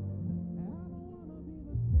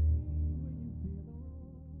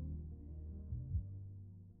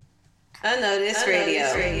 Unnoticed Radio.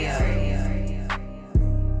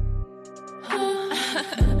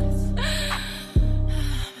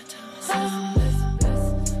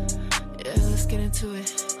 Yeah, let's get into it.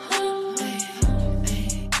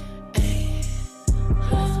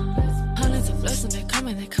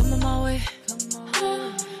 They coming my way.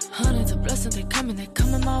 Hundreds of blessings, they coming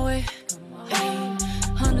my way.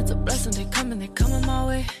 Hundreds of blessings, they coming my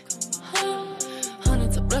way.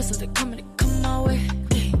 Hundreds of blessings, they coming my way.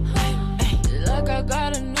 Like I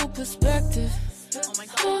got a new perspective.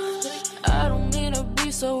 I don't mean to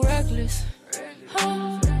be so reckless,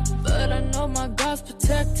 but I know my God's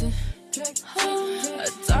protecting. I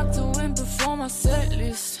talk to him before my set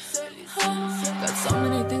list. Got so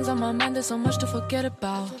many things on my mind, there's so much to forget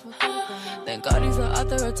about. Thank God he's the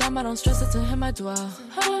author of time, I don't stress it, to him I dwell.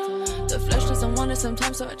 The flesh doesn't want it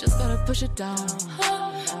sometimes, so I just gotta push it down.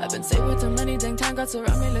 I've been saved with too many, dang time got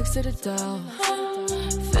surround me like Citadel.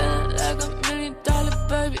 Feeling like $1 million,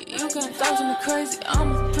 baby, you can't talk to me crazy.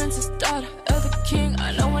 I'm a princess daughter of the king.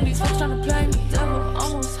 I know when these folks tryna play me, devil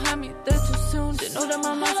almost had me there too soon. Didn't know that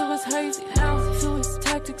my mindset was hazy, now to his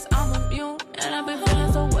tactics I'm immune. And I've been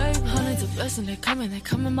feeling so wavy. Hundreds of blessings, they coming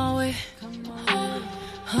my way.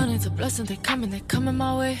 Hundreds of blessings, they coming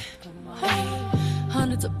my way.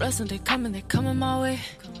 Hundreds of blessings, they coming my way.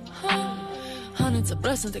 Hundreds of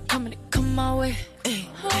blessings, they coming my way.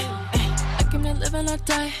 I can be living or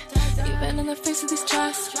die, even in the face of these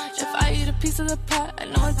trials. If I eat a piece of the pie, I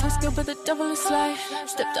know it tastes good, but the devil is sly.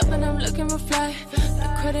 Stepped up and I'm looking for fly. The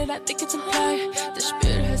credit, I think it's implied. The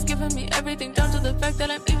spirit has given me everything. the fact that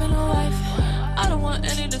I'm even a wife. I don't want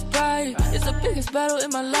any of this pride. It's the biggest battle in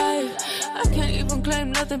my life. I can't even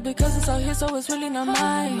claim nothing because it's all here, so it's really not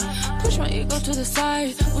mine. Push my ego to the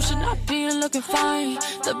side. We should not be looking fine.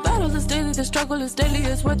 The battle is daily, the struggle is daily.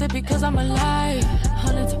 It's worth it because I'm alive.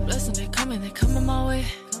 Hundreds of blessings, they coming my way.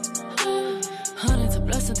 Hundreds of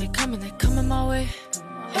blessings, they coming my way.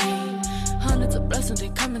 Ay. Hundreds of blessings, they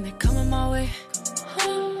coming my way.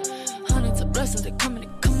 Hundreds of blessings, they coming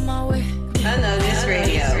my way. Unnoticed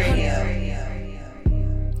Radio.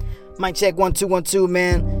 Mic check 1 2 1 2,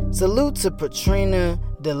 man. Salute to Petrina,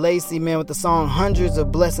 DeLacey, man, with the song Hundreds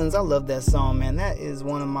of Blessings. I love that song, man. That is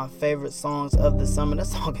one of my favorite songs of the summer. That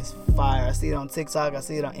song is fire. I see it on TikTok. I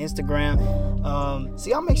see it on Instagram. So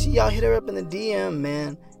y'all make sure y'all hit her up in the DM,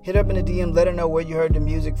 man. Hit her up in the DM. Let her know where you heard the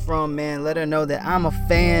music from, man. Let her know that I'm a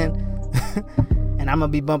fan. And I'm going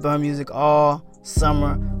to be bumping her music all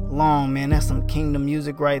summer long, man. That's some kingdom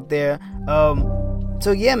music right there.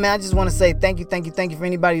 So yeah, man, I just want to say thank you for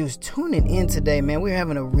anybody who's tuning in today, man. We're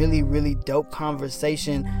having a really, really dope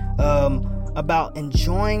conversation about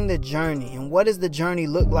enjoying the journey and what does the journey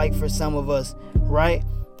look like for some of us, right?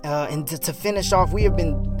 And to finish off, we have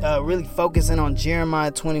been really focusing on Jeremiah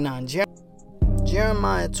 29.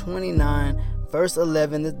 Jeremiah 29, verse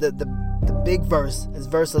 11, the big verse is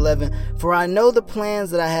verse 11. For I know the plans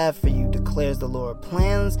that I have for you, declares the Lord,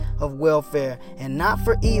 plans of welfare and not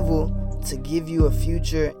for evil, to give you a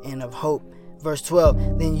future and of hope. Verse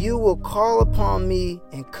 12, then you will call upon me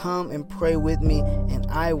and come and pray with me and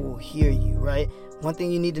I will hear you, right? One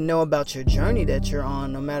thing you need to know about your journey that you're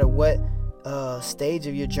on, no matter what stage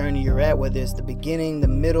of your journey you're at, whether it's the beginning, the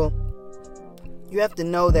middle, you have to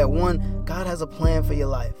know that one, God has a plan for your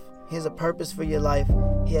life. He has a purpose for your life.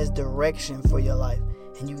 He has direction for your life.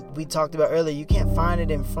 And we talked about earlier, you can't find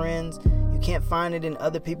it in friends. You can't find it in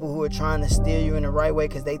other people who are trying to steer you in the right way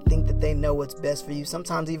because they think that they know what's best for you.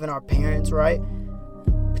 Sometimes even our parents, right?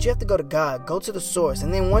 But you have to go to God. Go to the source.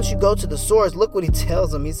 And then once you go to the source, look what he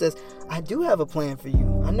tells them. He says, I do have a plan for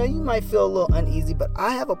you. I know you might feel a little uneasy, but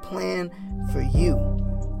I have a plan for you.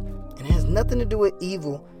 And it has nothing to do with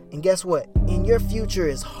evil. And guess what? In your future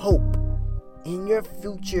is hope. In your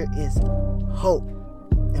future is hope.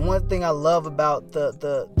 And one thing I love about the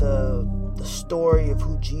story of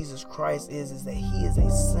who Jesus Christ is that he is a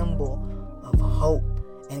symbol of hope.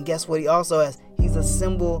 And guess what he also has? He's a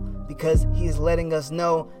symbol because he is letting us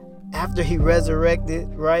know after he resurrected,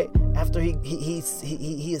 right? After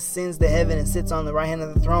he ascends to heaven and sits on the right hand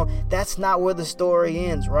of the throne, that's not where the story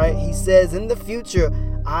ends, right? He says, in the future,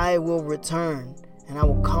 I will return and I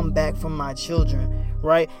will come back for my children,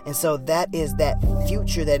 right? And so that is that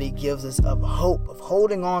future that he gives us of hope, of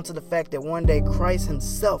holding on to the fact that one day Christ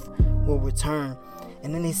himself will return.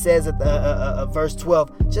 And then he says at verse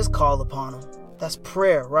 12, just call upon him. That's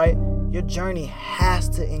prayer, right? Your journey has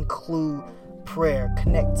to include prayer,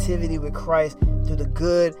 connectivity with Christ through the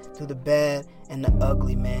good, through the bad, and the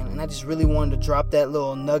ugly, man. And I just really wanted to drop that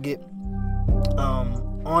little nugget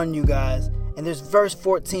on you guys. And there's verse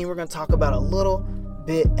 14 we're going to talk about a little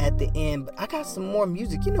bit at the end, but I got some more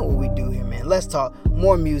music. You know what we do here, man. Let's talk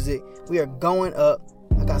more music. We are going up.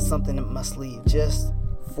 I got something in my sleeve just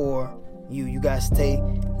for you. You guys stay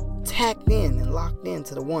tacked in and locked in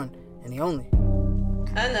to the one and the only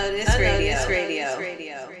Unnoticed Radio.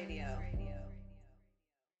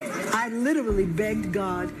 I literally begged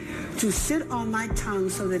God to sit on my tongue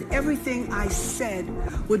so that everything I said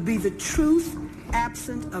would be the truth,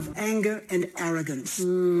 absent of anger and arrogance.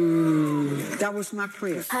 That was my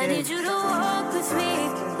prayer. I need you to walk with me,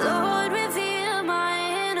 Lord, reveal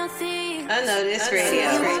my inner thing. Unnoticed Radio.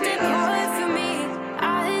 For me,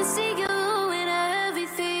 I see you in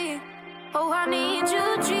everything. Oh, I need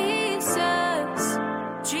you, Jesus,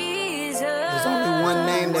 Jesus. There's only one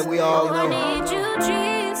name that we all know. I need you,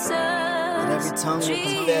 Jesus. And every tongue will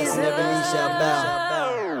confess and every knee shall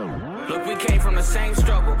bow. Look, we came from the same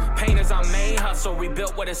struggle. Pain is our main hustle. We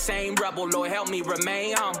built with the same rebel. Lord, help me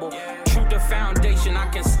remain humble. Truth the foundation I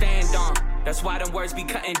can stand on. That's why them words be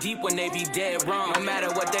cutting deep when they be dead wrong. No matter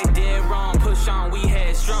what they did wrong, push on, we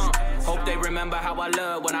headstrong. Hope they remember how I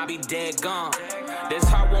love when I be dead gone. This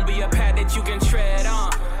heart won't be a path that you can tread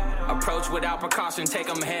on. Approach without precaution, take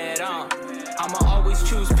them head on. I'ma always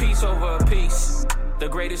choose peace over a peace. The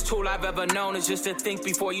greatest tool I've ever known is just to think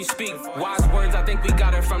before you speak. Wise words, I think we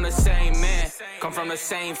got it from the same man. Come from the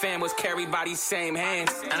same fam, was carried by these same hands.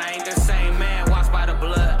 And I ain't the same man, washed by the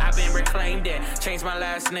blood. I've been reclaimed it. Changed my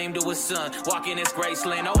last name to his son. Walk in his grace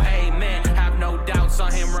lane, oh amen. Have no doubts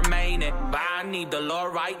on him remaining. But I need the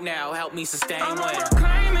Lord right now, help me sustain when I'm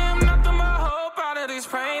proclaiming nothing but hope out of these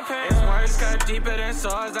pain. His words cut deeper than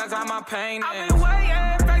swords, that's how my pain is. I've been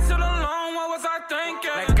waiting, face to the long, what was I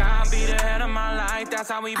that's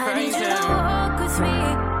how we I praise need you him. to walk with me,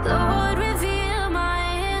 Lord, reveal my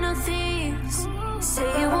inner thieves. Say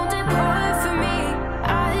you won't depart from me.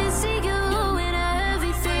 I see you in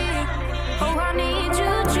everything. Oh, I need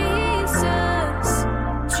you, Jesus,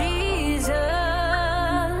 Jesus.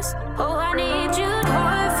 Oh, I need you,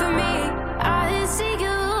 depart from me. I see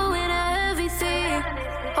you in everything.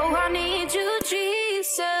 Oh, I need you,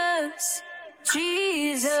 Jesus,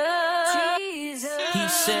 Jesus, Jesus. He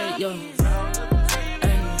said, yo.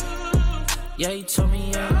 Yeah, he told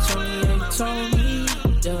me, yeah, he told me, yeah, he told me,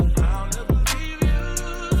 yeah.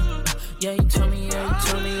 Yeah, he told me, yeah, he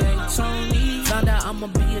told me, yeah, he told me. Found out I'ma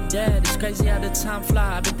be a dad, it's crazy how the time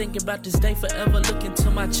fly. I've been thinking about this day forever, look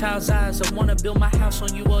into my child's eyes. I wanna build my house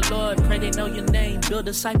on you, oh Lord, pray they know your name. Build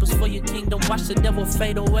disciples for your kingdom, watch the devil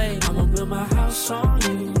fade away. I'ma build my house on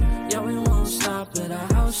you, yeah, we won't stop at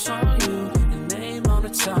our house on you. Your name on the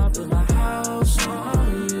top of my house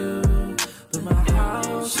on you, build my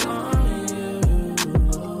house on you.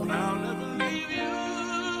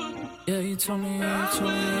 Yeah, you told me, yeah, you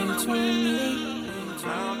told me, yeah, you told me.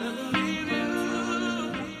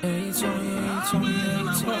 Yeah, you told me, yeah, you told me, yeah,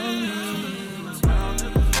 you told me.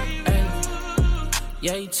 Hey.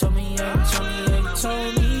 Yeah, you told me, yeah, you told me, yeah, you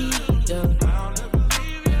told me.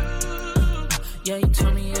 Yeah, you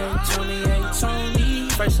told me, yeah, you told me, yeah, you told me.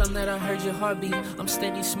 First time that I heard your heartbeat, I'm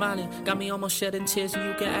steady smiling. Got me almost shedding tears and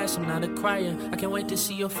you can ask, I'm not a crier. I can't wait to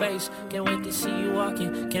see your face, can't wait to see you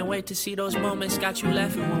walking. Can't wait to see those moments, got you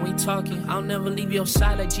laughing when we talking. I'll never leave your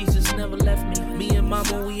side like Jesus never left me. Me and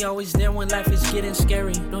mama, we always there when life is getting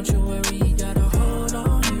scary. Don't you worry, got a hold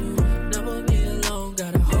on you. Never be alone,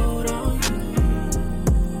 got a hold on you.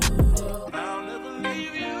 I'll never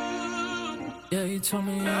leave you. Yeah, you told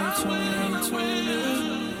me, yeah, you told me, yeah, you told me.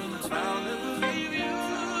 I'll never leave you.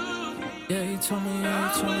 Yeah, you told me, yeah,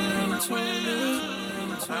 you told me, yeah, you told me.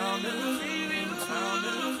 I'll never leave you.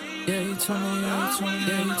 Yeah, you told me, yeah, you told me,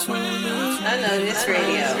 yeah, you told me. Unnoticed Radio.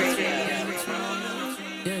 Yeah, you told me, yeah, you told me,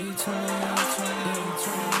 yeah, you told me.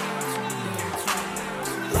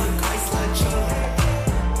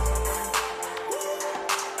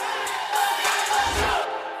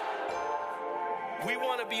 We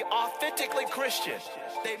want to be authentically Christian.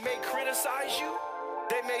 They may criticize you.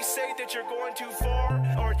 They may say that you're going too far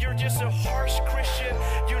or you're just a harsh Christian.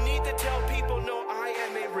 You need to tell people, no, I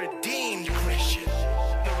am a redeemed Christian.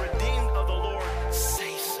 The redeemed of the Lord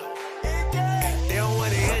say so. They don't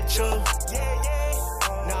want to hit you.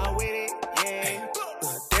 Nah, with it, yeah.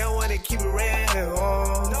 They don't want to keep it real.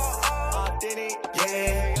 Authentic,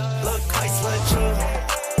 yeah. Look, Christ let you.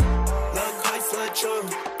 Look, Christ let you.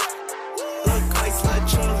 Look, Christ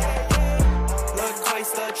let you. Look,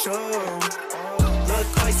 Christ let you.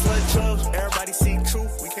 Christ let you. Everybody seek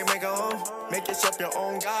truth, we can't make it home. Make yourself your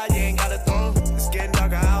own God, you ain't got a throne. It's getting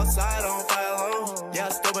darker outside, on fire home. Yeah, I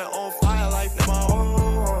still been on fire, life never my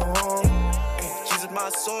own. Hey, Jesus my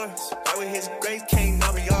source, right with his grace, can't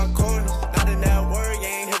knock me off course. Not in that word, you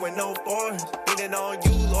ain't hit with no force. Leaning on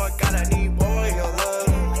you, Lord God, I need more of your love.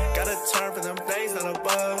 Gotta turn from them things not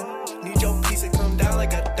above. Need your peace to come down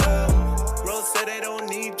like a dove. Rose said they don't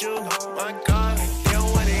need you, my God, they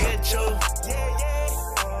don't wanna hit you.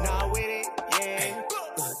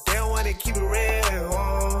 Keep it real,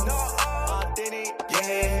 authentic,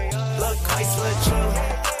 yeah. Look, Christ let you.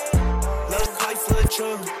 Look, Christ let you.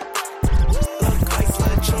 Look, Christ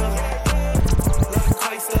let you. Look,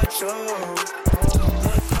 Christ let you.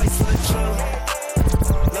 Look, Christ let you.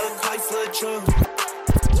 Look, Christ let you.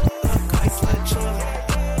 Look, Christ let you.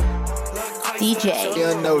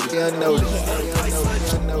 DJ-Unnoticed.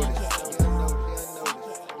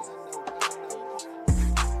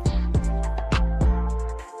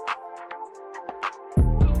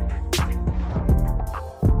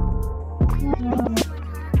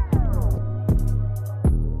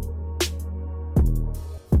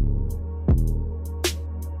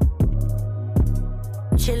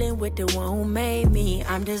 Chillin' with the one who made me,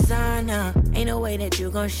 I'm designer. Ain't no way that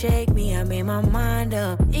you gon' shake me, I made my mind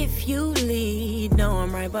up. If you lead, know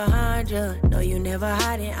I'm right behind you. Know you never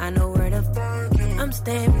hide it, I know where to find you. I'm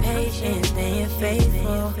staying patient, staying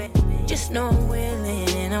faithful. Just know I'm willing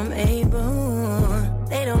and I'm able.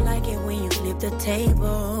 They don't like it when you flip the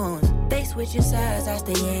tables. They switching sides, I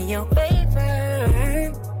stay in your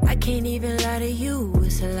favor. I can't even lie to you,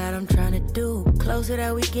 it's a lot I'm trying to do. Closer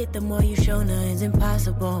that we get, the more you show nothing's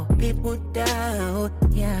impossible. People doubt,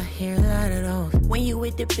 yeah, I hear a lot of those. When you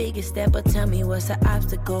with the biggest step, tell me what's the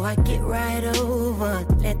obstacle. I get right over,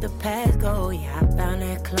 let the past go. Yeah, I found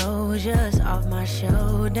that closure's off my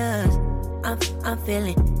shoulders. I'm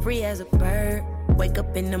feeling free as a bird. Wake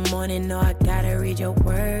up in the morning, know I gotta read your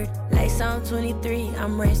word. Like Psalm 23,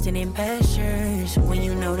 I'm resting in pastures. When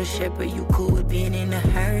you know the shepherd, you cool with being in the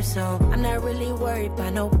herd. So I'm not really worried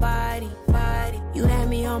about nobody. You had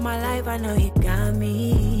me all my life, I know you got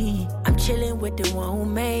me. I'm chilling with the one who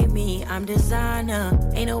made me. I'm designer.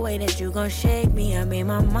 Ain't no way that you gon' shake me. I made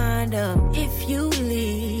my mind up. If you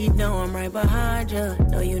lead, know I'm right behind you.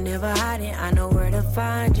 Know you never hiding, I know where to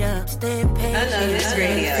find you. Stay patient,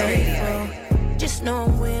 stay faithful. Just know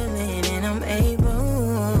I'm willing and I'm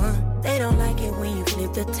able. They don't like it when you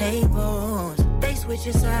flip the tables. They switch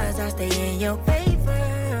your sides, I stay in your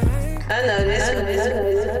favor.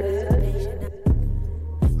 Unnoticed.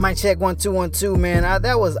 Mic check 1 2 1 2, man.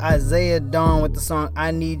 That was Izaiah Dawn with the song I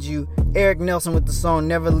Need You. Eric Nelson with the song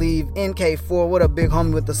Never Leave. NK4, what up, big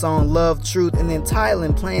homie, with the song Love Truth. And then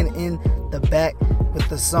Tylynn playing in the back with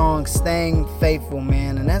the song Staying Faithful,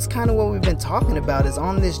 man. And that's kind of what we've been talking about, is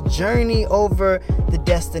on this journey over the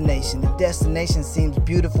destination. The destination seems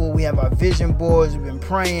beautiful. We have our vision boards. We've been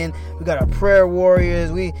praying. We got our prayer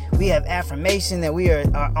warriors. We have affirmation that we are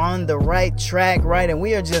on the right track, right? And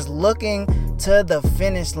we are just looking to the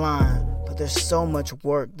finish line. But there's so much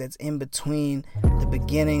work that's in between the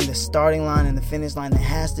beginning, the starting line, and the finish line that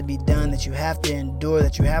has to be done, that you have to endure,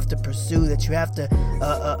 that you have to pursue, that you have to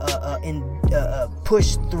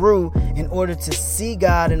push through in order to see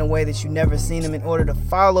God in a way that you've never seen him, in order to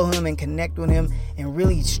follow him and connect with him and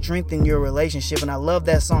really strengthen your relationship. And I love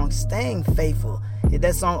that song, Staying Faithful.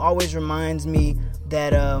 That song always reminds me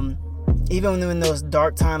that even when those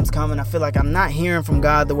dark times come and I feel like I'm not hearing from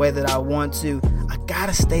God the way that I want to, I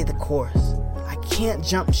gotta stay the course. I can't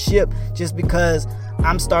jump ship just because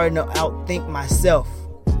I'm starting to outthink myself,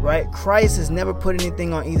 right? Christ has never put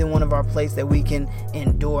anything on either one of our plates that we can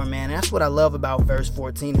endure, man. And that's what I love about verse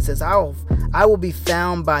 14. It says, I will be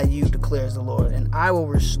found by you, declares the Lord, and I will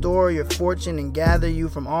restore your fortune and gather you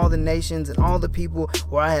from all the nations and all the people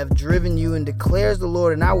where I have driven you, and declares the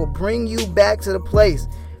Lord, and I will bring you back to the place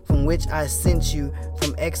from which I sent you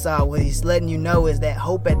from exile. What he's letting you know is that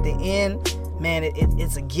hope at the end, man,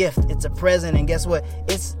 it's a gift, it's a present, and guess what?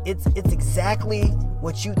 It's exactly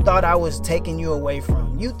what you thought I was taking you away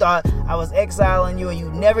from. You thought I was exiling you and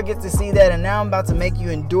you never get to see that, and now I'm about to make you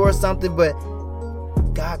endure something, but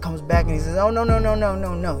God comes back and he says, oh,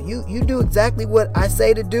 no. You do exactly what I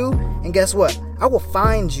say to do, and guess what? I will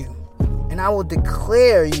find you, and I will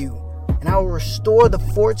declare you, and I will restore the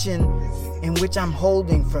fortune in which I'm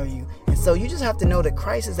holding for you. And so you just have to know that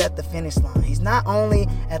Christ is at the finish line. He's not only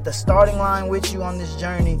at the starting line with you on this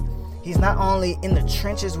journey. He's not only in the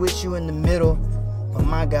trenches with you in the middle, but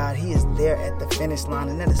my God, he is there at the finish line.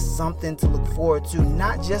 And that is something to look forward to.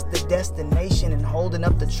 Not just the destination and holding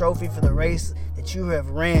up the trophy for the race that you have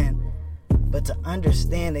ran, but to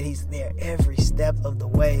understand that he's there every step of the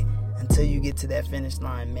way until you get to that finish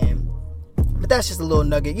line, man. But that's just a little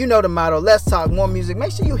nugget. You know the motto. Let's talk more music.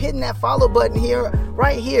 Make sure you hitting that follow button here,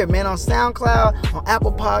 right here, man, on SoundCloud, on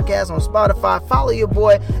Apple Podcasts, on Spotify. Follow your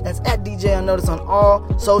boy. That's at DJ-Unnoticed on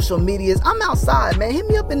all social medias. I'm outside, man. Hit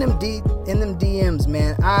me up in them DMs,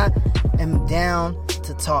 man. I am down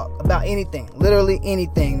to talk about anything, literally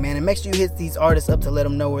anything, man. And make sure you hit these artists up to let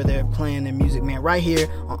them know where they're playing their music, man, right here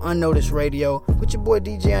on Unnoticed Radio with your boy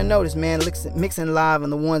DJ-Unnoticed, man, mixing live on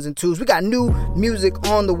the ones and twos. We got new music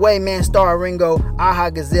on the way, man. Starringo,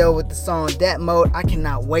 Ahjah, Gazelle with the song That Mode. I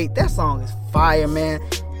cannot wait. That song is fire, man.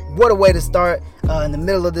 What a way to start in the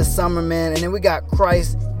middle of this summer, man. And then we got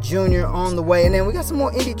Christ Jr. on the way. And then we got some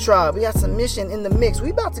more indie Trib. We got Submission in the mix. We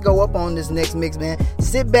about to go up on this next mix, man.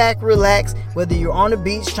 Sit back, relax. Whether you're on the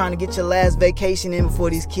beach trying to get your last vacation in before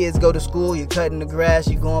these kids go to school, you're cutting the grass,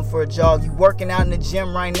 you're going for a jog, you're working out in the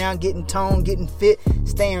gym right now, getting toned, getting fit,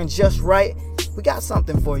 staying just right. We got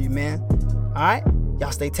something for you, man. All right?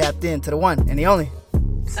 Y'all stay tapped in to the one and the only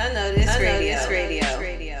Unnoticed Radio.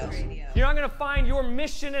 You're not going to find your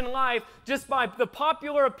mission in life just by the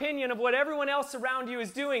popular opinion of what everyone else around you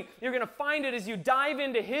is doing. You're going to find it as you dive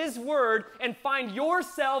into his word and find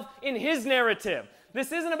yourself in his narrative.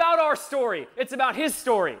 This isn't about our story. It's about his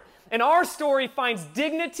story. And our story finds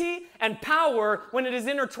dignity and power when it is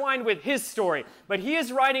intertwined with his story. But he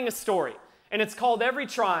is writing a story, and it's called Every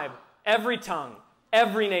Tribe, Every Tongue,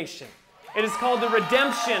 Every Nation. It is called the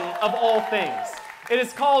redemption of all things. It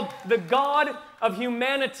is called the God of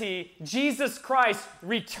humanity, Jesus Christ,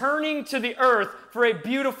 returning to the earth for a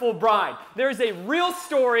beautiful bride. There's a real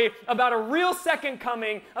story about a real second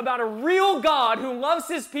coming, about a real God who loves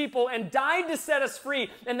his people and died to set us free.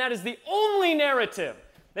 And that is the only narrative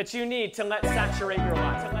that you need to let saturate your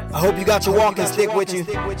life. I hope you got your walking stick with you.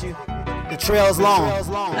 The trail's long.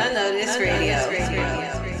 Unnoticed Radio.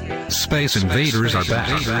 Space Invaders are back.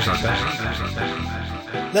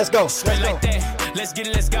 Let's go. Like that. Let's get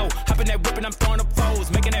it, let's go. Hop in that whip and I'm throwing up foes.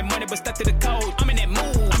 Making that money but stuck to the code. I'm in that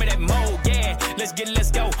mode, yeah. Let's get it,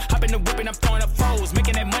 let's go. Hop in the whip and I'm throwing up foes.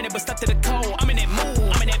 Making that money but stuck to the code. I'm in that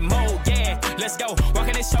mode, yeah. Let's go.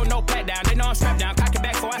 Walking this show, no pat down. They know I'm strapped down. Cock it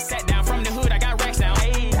back before I sat down. From the hood, I got racks down.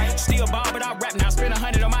 Hey, still ball, but I rap now. Spend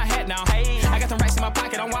 100 on my hat now. Hey, I got them racks in my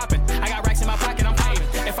pocket, I'm whopping. I got racks in my pocket, I'm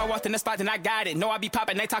paying. If I walked in the spot, then I got it. No, I be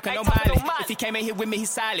popping, they talking nobody. If he came in here with me,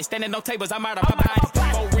 he's silent. Standing no tables, I'm out of my body.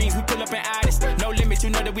 4 rings, we pull up in honest. No limits, you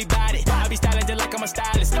know that we bout it. I be styling just like I'm a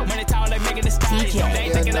stylist. Money tall like making the stylist. They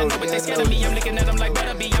ain't thinking I know, but they scared of me. I'm looking at them like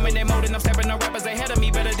better be. I'm in that mode and I'm stepping no rappers ahead of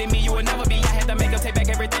me. Better than me, you will never be. I had to make them take back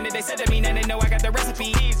everything that they said to me. Now they know I got the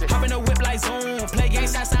recipe. Hop in a whip like Zoom. Play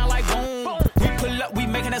games, sound like boom. We pull up, we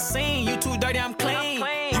making a scene. You too dirty, I'm clean.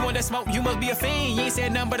 You want that smoke, you must be a fiend. You ain't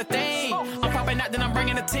said nothing but a thing. I'm popping out, then I'm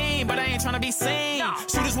bringing a team. But I ain't trying to be seen.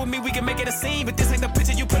 Shooters with me, we can make it a scene. But this ain't the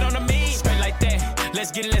picture you put on the me. Straight like that.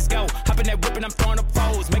 Let's get it, let's go. Hop in that whip and I'm throwing up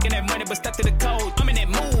foes. Making that money but stuck to the code. I'm in that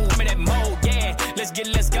mode, yeah. Let's get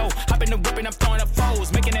it, let's go. Hop in the whip and I'm throwing up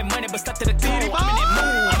foes. Making that money but stuck to the code. I'm in that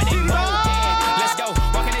mode, yeah. Let's go.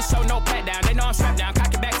 Walking this show, no pat down. They know I'm strapped down.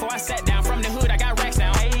 Cock it back before I sat down. From the hood, I got racks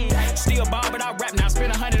now. Hey, still ball, but I rap now.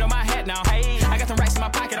 Spend 100 on my hat now. Hey, I got them racks in my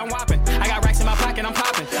pocket, I'm whopping. I got racks in my pocket, I'm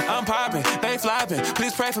popping. I'm popping, they flopping.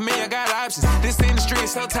 Please pray for me, I got options. This industry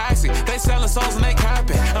is so toxic. They selling souls and they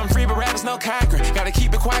copping. I'm free, but rappers no conquering. Gotta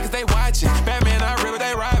keep it quiet cause they watching. Batman, I real,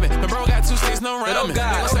 they robbing. My bro got 2 sticks, no rhyming. They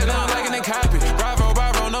gon' say they don't like it, they copy. Bravo,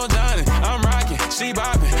 no Johnny. I'm rocking, she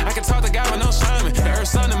bopping. I can talk to God with no shaman. The earth,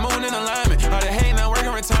 sun, and moon in alignment. All they hate, now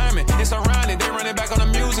working retirement. It's ironic, they running back on the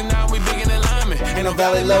music. Now we big in alignment. Ain't no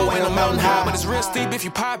valley low, ain't no mountain high. But it's real steep if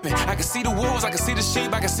you popping. I can see the wolves, I can see the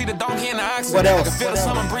sheep, I can see the donkey and the oxen. What else? I can feel the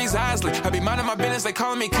summer breeze Isley. I be minding my business, they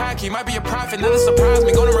calling me cocky. Might be a prophet, nothing surprise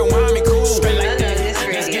me. Gonna rewind me, cool. Straight like that.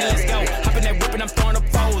 Let's get it, let's go. Hop in that whip and I'm throwing up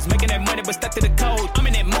foes. Making that money but stuck to the code. I'm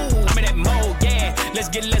in that mode, yeah. Let's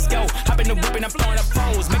get it, let's go. Hop in the whip and I'm throwing up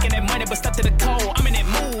foes. Making that money but stuck to the code. I'm in that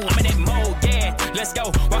mode, yeah. Let's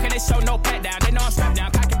go. Walking this show, no pat down. They know I'm strapped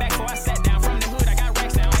down. Cock it back before I sat down. From the hood, I got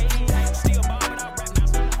racks down. Hey, still ball, but I rap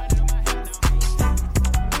now.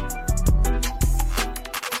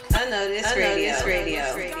 Unnoticed radio.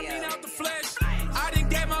 I done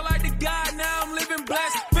gave my life to God, now I'm living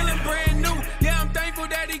blessed. Feeling brand new, yeah, I'm thankful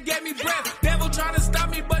that he gave me breath. Devil trying to stop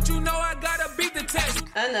me, but you know I gotta beat the test.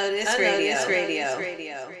 Unnoticed radio.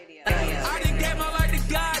 I done gave my life to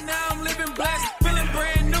God, now I'm living blessed. Feeling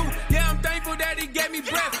brand new, yeah, I'm thankful that he gave me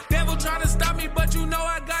breath. Devil trying to stop me, but you know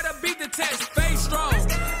I gotta beat the test. Faith strong,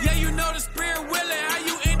 yeah, you know the spirit willing. How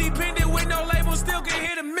you independent with no label, still can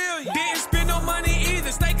hit $1 million. Didn't spend no money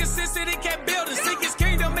either, stay consistent and kept building. Seek his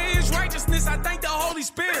kingdom and his righteousness, I thank the Holy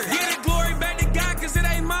Spirit. Get the glory back to God, cause it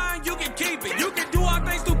ain't mine, you can keep it. You can do all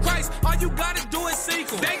things through Christ, all you gotta do is seek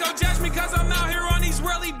him. They gon' judge me cause I'm out here on these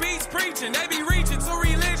really beats preaching. They be reaching to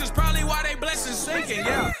religious, probably why they blessings sinking,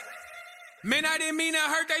 yeah. Man, I didn't mean to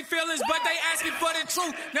hurt their feelings, but they asking for the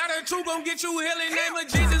truth. Now the truth gon' get you healing. Name of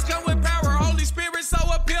Jesus come with power, Holy Spirit so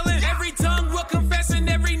appealing. Every tongue will confess and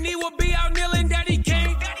every knee will be out kneeling. Daddy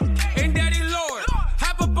King and Daddy Lord,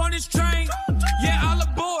 hop up on this train, yeah, all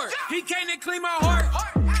aboard. He came to clean my heart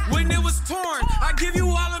when it was torn. I give you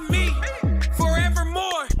all of me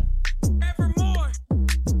forevermore.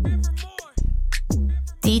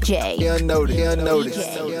 DJ-Unnoticed.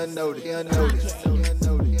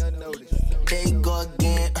 They go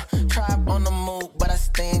again, tribe on the move, but I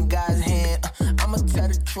stay in God's hand. I'ma tell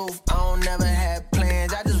the truth, I don't never have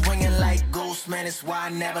plans. I just wing it like Goose, man, that's why I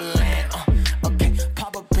never land. Okay,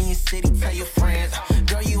 pop up in your city, tell your friends.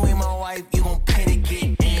 Girl, you ain't my wife, you gon' pay to get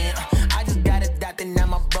in. I just got adopted, now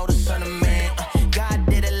my bro the son of man. God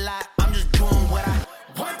did a lot, I'm just doing what I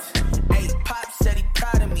want. Hey, Pop said he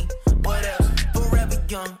proud of me. What else? Forever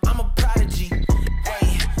young, I'm a prodigy.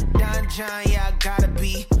 Hey, Don John, yeah, I gotta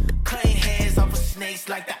be. Clean hands off of snakes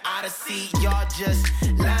like the Odyssey. Y'all just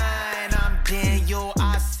lying, I'm Daniel.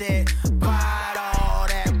 I said, bite all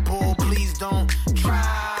that bull, please don't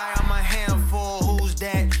try. I'm a handful, who's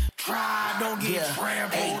that? Try, don't get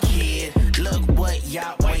trampled. Hey kid, look what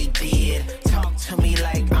Yahweh did. Talk to me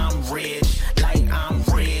like I'm rich, I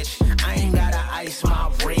ain't gotta ice my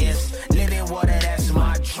wrist. Living water, that's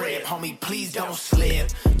my drip. Homie, please don't slip.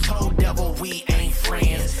 Told devil we ain't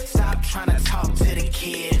friends. Stop trying to talk to the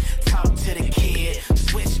kid.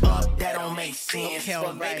 Switch up, that don't make sense. Okay,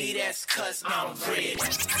 but maybe that's cause I'm rich.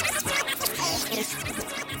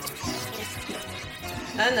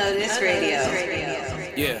 Unnoticed radio.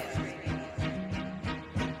 Yeah.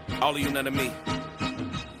 All of you, none of me.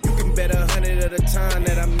 You can bet 100 at a time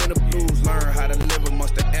that I'm in the blues. Learn how to live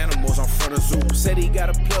amongst the animals. was on front of Zoo. Said he got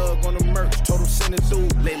a plug on the merch, told him send it through.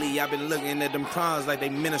 Lately I've been looking at them prawns like they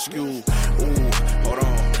minuscule. Ooh, hold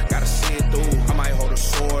on, gotta see it through. I might hold a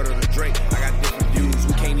sword or the Drake. I got different views.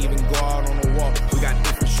 We can't even go out on the walk. We got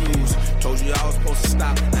different shoes. Told you I was supposed to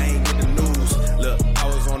stop. I ain't get the news. Look, I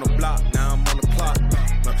was on the block. Now I'm on the clock.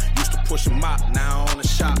 Used to push a mop. Now I'm on the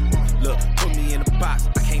shop. Look, put me in the box.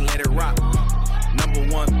 I can't let it rock.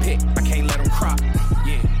 Number one pick. I can't let them crop.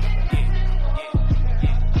 Yeah.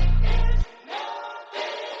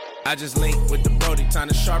 I just linked with the Brody, time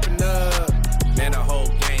to sharpen up. Man, the whole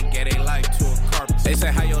gang get their life to a carpet. They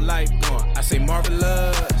say, how your life going? I say,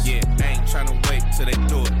 marvelous. Yeah, I ain't tryna wait till they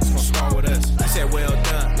do it. It's gonna start with us. I said, well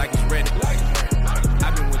done, like it's ready.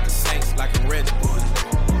 I've been with the Saints like I'm Reggie.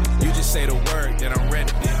 You just say the word, then I'm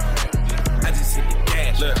ready. I just hit the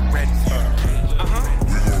gas, look, ready.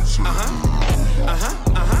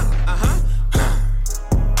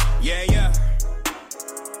 Yeah, yeah.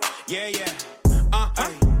 Yeah, yeah.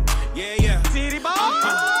 Yeah, yeah. City boy,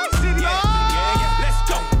 city boy. Yeah, yeah. Let's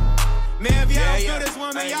go. Man, if y'all feel this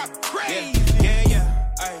woman, y'all crazy. Yeah,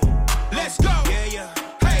 yeah. Let's go. Yeah, yeah.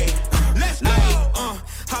 Hey, let's go.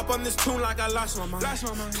 Hop on this tune like I lost my mind.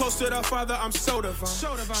 Close to the Father, I'm so divine.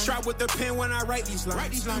 Strap with the pen when I write these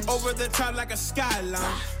lines. Over the top like a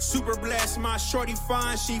skyline. Super blessed, my shorty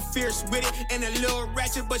fine. She fierce with it and a little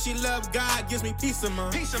ratchet, but she loves God. Gives me peace of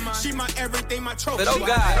mind. She my everything, my trophy. Oh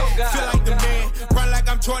God. Feel like the man. Run like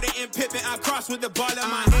I'm Jordan and Pippen. I cross with the ball in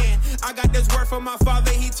my hand. I got this word from my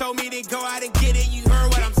father. He told me to go out and get it. You heard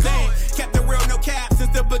what I'm saying. Kept it real, no cap.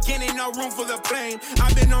 Since the beginning, no room for the plane.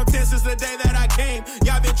 I've been on 10 since the day that I came.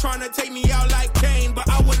 Y'all been trying to take me out like Kane, but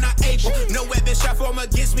I was not able. No weapon shot form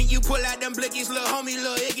against me. You pull out them blickies, little homie,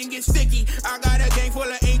 little it can get sticky. I got a gang full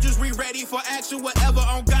of angels, we ready for action. Whatever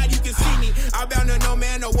on God, you can see me. I'm bound to no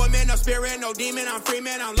man, no woman, no spirit, no demon. I'm free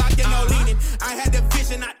man, I'm locked in, no leaning. I had the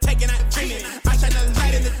vision, not taking, not dreaming. I shine the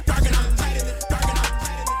light in the dark and I'm light in the dark and I'm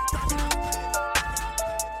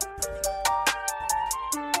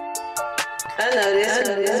I know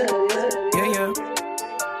this. Yeah, yeah.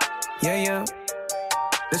 Yeah, yeah.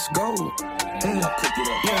 Let's go.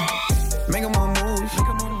 Yeah. Make them all moves.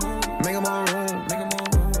 Make them all room.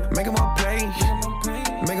 Make them all plays.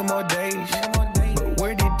 Make them all days. But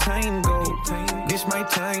where did time go? This my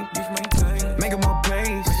time. Make them all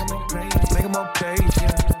plays. Make them all plays.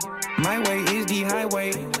 My way is the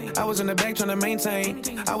highway. I was in the back trying to maintain.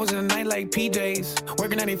 I was in the night like PJs.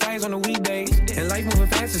 Working 95s on the weekdays. And life moving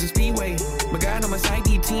fast as a speedway. But God on my side,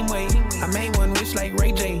 the team way. I made one wish like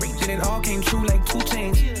Ray J. Then it all came true like 2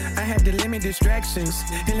 Chainz. I had to limit distractions.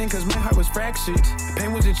 Healing cause my heart was fractured.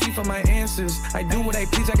 Pain was the chief of my answers. I do what I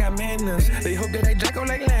please, I got manners. They hope that I jack out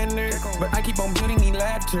like Lander. But I keep on building me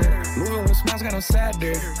laughter. Moving with smiles, got no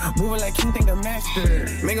sadder. Moving like King, think the master.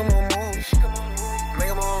 Make them all move. Make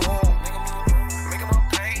them all move.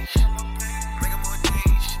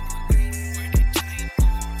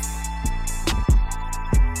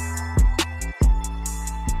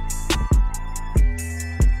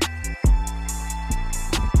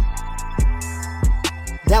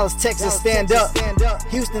 Dallas, Texas, stand up.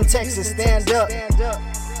 Houston, Texas, stand up.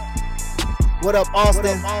 What up,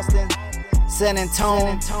 Austin? San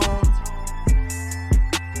Antonio.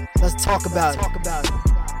 Let's talk about it.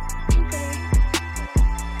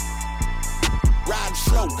 Riding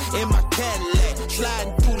slow in my Cadillac,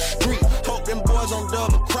 sliding through the street. Hope them boys on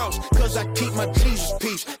double cross, cause I keep my Jesus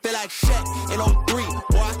peace. Feel like Shaq in 03,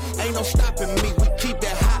 boy, ain't no stopping me. We keep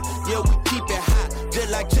it hot, yeah, we keep it hot, just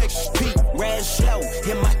like Texas Pete. Ran slow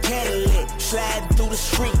in my Cadillac, sliding through the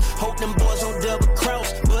street. Hope them boys on double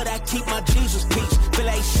cross, but I keep my Jesus peace. Feel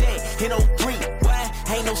like Shaq in 03,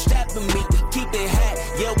 boy, ain't no stopping me. We keep it hot,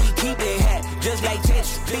 yeah, we keep it hot, just like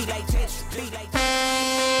Texas Pete. Like Texas Pete, like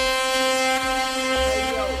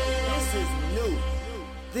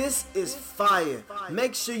This is fire.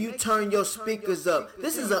 Make sure you turn your speakers up.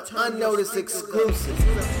 This is an Unnoticed exclusive.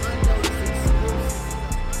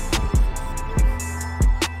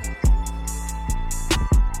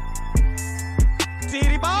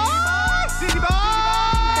 City boy, city boy.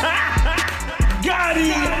 Got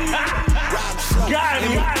him. Got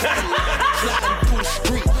him. Sliding through the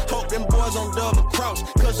street. Hope them boys on double cross,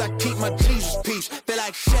 cause I keep my Jesus peace. Feel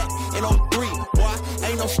like Shaq in 03, boy,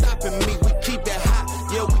 ain't no stopping me. We keep it hot,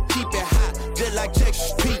 yeah, we keep it hot, just like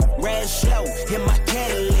Texas Pete. Ran slow in my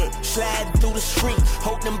Cadillac, sliding through the street.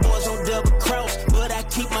 Hope them boys on double cross, but I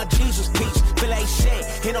keep my Jesus peace. Feel like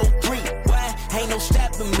Shaq in 03, boy, ain't no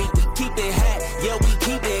stopping me. We keep it hot, yeah, we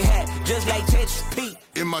keep it hot, just like Texas Pete.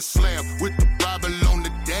 In my slam with the Bible on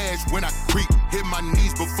the dash when I creep, hit my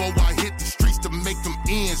knees before I hit the streets to make them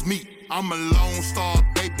ends meet. I'm a lone star,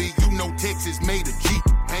 baby, you know Texas made a Jeep.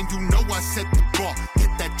 and you know I set the bar. Hit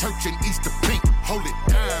that church in Easter pink. Hold it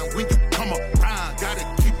down when you come around. Gotta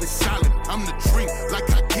keep it solid. I'm the dream like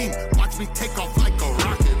Hakeem. Watch me take off like a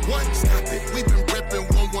rocket. What? Stop it. We been reppin'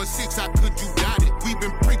 116. How could you doubt it? We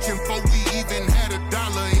been preaching before we even had $1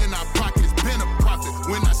 in our pockets. Been a prophet.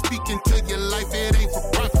 When I speak into your life, it ain't for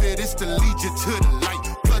profit. It's to lead you to the light.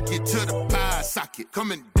 Plug you to the pie socket.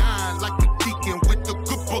 Coming down like a deacon with the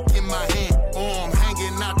good book in my hand. Arm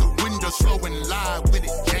hanging out the window, slow and live with it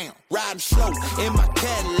jam. Riding slow in my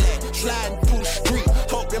Cadillac, sliding through the street.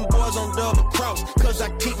 Hope them boys on double cross, cause I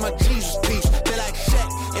keep my Jesus peace. Feel like Shaq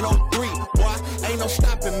in 03, boy, ain't no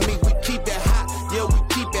stopping me. We keep it hot, yeah, we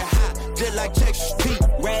keep it hot, just like Texas Pete.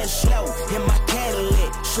 Riding slow in my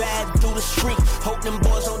Cadillac, sliding through the street. Hope them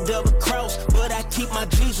boys on double cross, but I keep my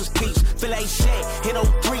Jesus peace. Feel like Shaq in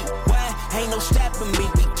 03, why? Ain't no stopping me.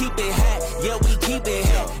 We keep it hot, yeah, we keep it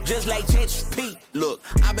hot, just like Texas Pete. Look,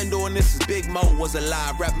 I've been doing this since Big Mo was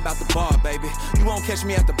alive, rapping about the bar, baby. You won't catch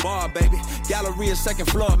me at the bar, baby. Galleria, second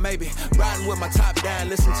floor, maybe. Riding with my top down,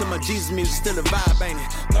 listen to my Jesus music, still a vibe, ain't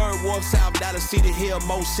it? Third Wharf, South Dallas, Cedar Hill,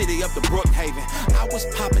 Mo City, up to Brookhaven. I was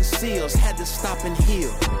popping seals, had to stop and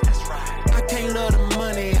heal. That's right. I can't love the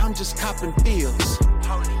money, I'm just copping deals.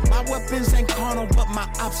 My weapons ain't carnal, but my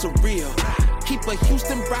ops are real. Keep a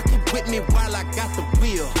Houston rocket with me while I got the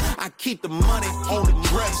wheel. I keep the money on the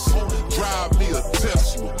dress. Drive me a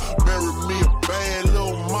Tesla. Marry me a bad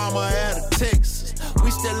little mama out of Texas.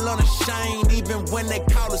 We still unashamed even when they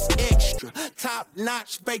call us extra. Top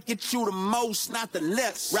notch, fake it you the most, not the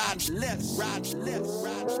less. Ride less, ride less,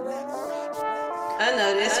 ride less.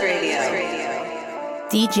 Unnoticed radio.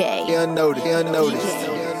 DJ-Unnoticed.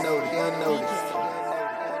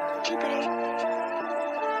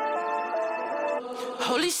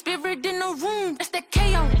 Holy Spirit in the room, that's that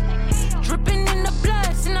KO. Dripping in the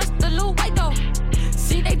blood, and I still a white though.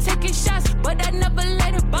 See, they taking shots, but I never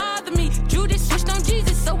let it bother me. Judas switched on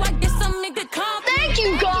Jesus, so I guess I'm in good company. Thank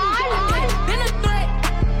you, God! Been a threat,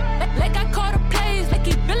 like I caught a plays, like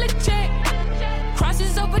he bill a check.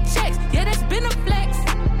 Crosses over checks, yeah, that's been a flex.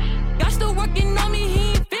 Y'all still working on me,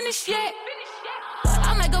 he ain't finished yet.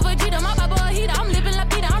 I'm like a Vegeta, my Bible a heater. I'm living la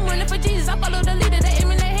vida, I'm running for Jesus. I follow the leader, they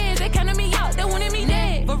aim in their heads, they counting me out, they wanted me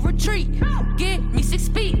dead. For retreat, give me 6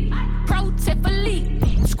 feet. Protect for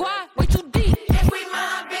lead, squad way too deep. If we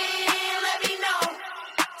mind being, let me know.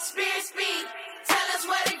 Spirit speak, tell us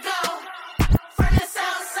where to go. From the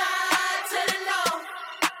south side to the north,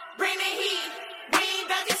 bring the heat, we ain't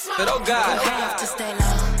back in smoke. But oh God, you have to stay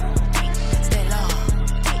low. Stay low.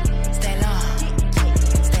 Stay low.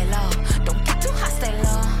 Stay low. Don't get too hot, stay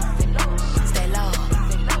low. Stay low.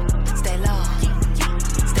 Stay low.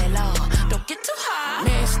 Stay low. Don't get too hot.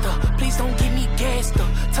 Master, please don't get me gassed up.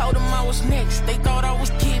 Told them I was next, they thought I was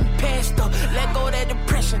getting past up. Let go of that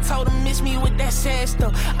depression, told them miss me with that sad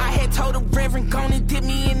stuff. I had told the Reverend gone and dip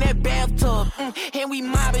me in that bathtub. And we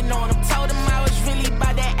mobbing on them, told them I was really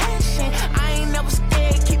by that action. I ain't never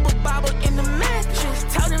scared, keep a Bible in the mattress.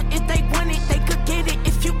 Told them if they want it, they could get it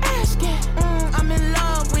if you ask it. I'm in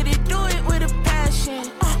love with it, do it with a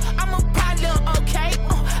passion. I'm a problem, okay?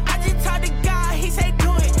 I just told the God, he said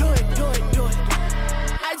do it, do it, do it, do it.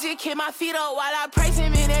 I just keep my feet up while I praise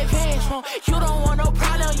him in advance. You don't want no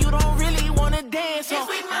problem, you don't really want to dance. If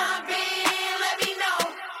we mind being, let me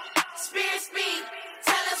know. Spirit speak,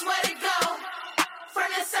 tell us where to go.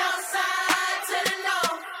 From the south side to the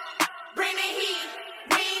north, bring the heat,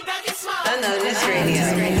 we ain't back in smoke. Unnoticed radio.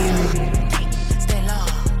 Stay low.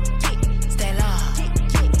 Stay low.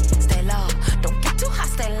 Stay low. Don't get too hot,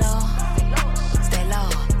 stay low. Stay low.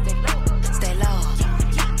 Stay low.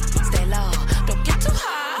 Stay low. Don't get too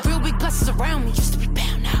hot. Real big blessings around me. Used to be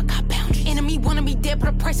bound, now I got boundaries. Enemy wanted me dead, put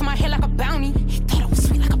a price on my head like a bounty. He thought it was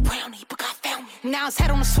sweet like a brownie, but God found me. Now his head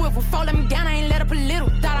on a swivel. Fall let me down, I ain't let up a little.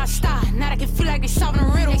 Thought I'd stop, now I can feel like they solving a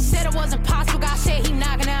riddle. They said it wasn't possible, God said he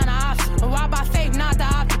knocking down the obstacle. Why by faith, not the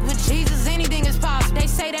optic. With Jesus, anything is possible. They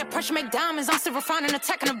say that pressure make diamonds. I'm still refining,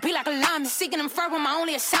 attacking to be like a lineman. Seeking him further, my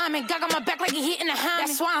only assignment. God got my back like he hitting the hand.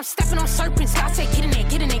 That's why I'm stepping on serpents. God said, get in there,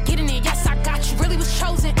 get in there, get in there. Yes, I got you. Really was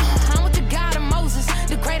chosen. I'm with the God of Moses.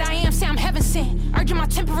 The great I am, say I'm heaven sent. Urging my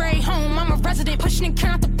temporary home. I'm a resident, pushing and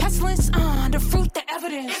carrying out the pestilence. The fruit, the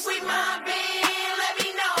evidence. If we mind being, let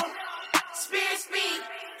me know. Spirit speak,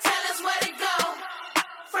 tell us where to go.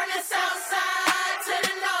 From the south side to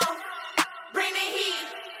the north, bring the heat,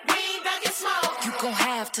 we ain't back in smoke. You gon'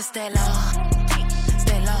 have to stay low.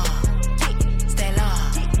 Stay low. Stay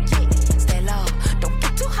low. Stay low. Don't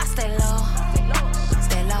get too hot, stay low.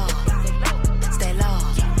 Stay low. Stay low.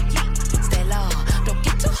 Stay low. Don't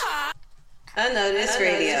get too hot. Unnoticed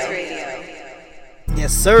radio.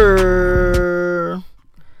 Yes, sir.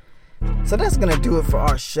 So that's gonna do it for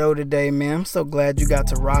our show today, man. I'm so glad you got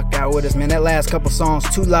to rock out with us, man. That last couple songs,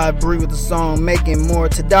 2 Live Bree with the song Making More.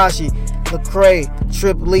 Tedashii, Lecrae,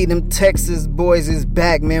 Trib Lee, them Texas boys is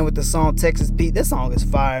back, man, with the song Texas Pete. This song is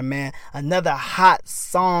fire, man. Another hot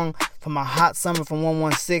song from a hot summer from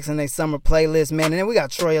 116 and they summer playlist, man. And then we got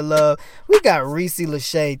Troyalove, we got Reese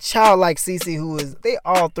Lachey, Childlike CC, they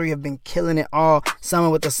all three have been killing it all summer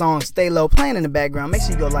with the song Stay Low playing in the background. Make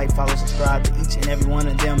sure you go like, follow, subscribe to each and every one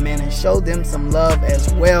of them, man, and show them some love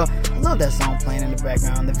as well. I love that song playing in the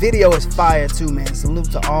background. The video is fire too, man.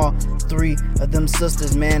 Salute to all 3 of them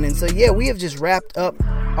sisters, man. And so yeah, we have just wrapped up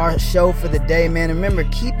our show for the day, man. And remember,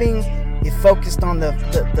 keeping it focused on the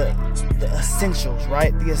essentials,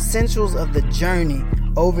 right? The essentials of the journey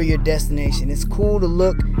over your destination. It's cool to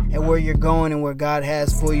look at where you're going and where God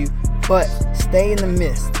has for you, but stay in the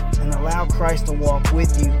midst and allow Christ to walk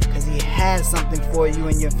with you, because he has something for you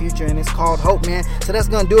in your future, and it's called hope, man. So that's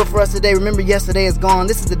going to do it for us today. Remember, yesterday is gone.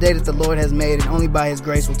 This is the day that the Lord has made, and only by his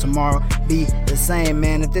grace will tomorrow be the same,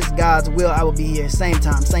 man. If this is God's will, I will be here same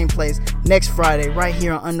time, same place, next Friday, right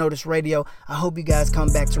here on Unnoticed Radio. I hope you guys come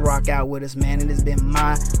back to rock out with us, man. It has been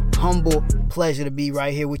my humble pleasure to be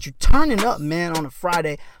right here with you, turning up, man, on a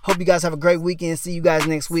Friday. Hope you guys have a great weekend. See you guys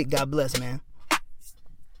next week. God bless, man.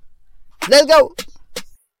 Let's go.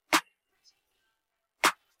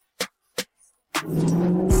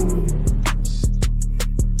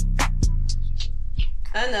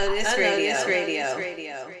 Unnoticed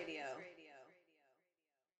Radio.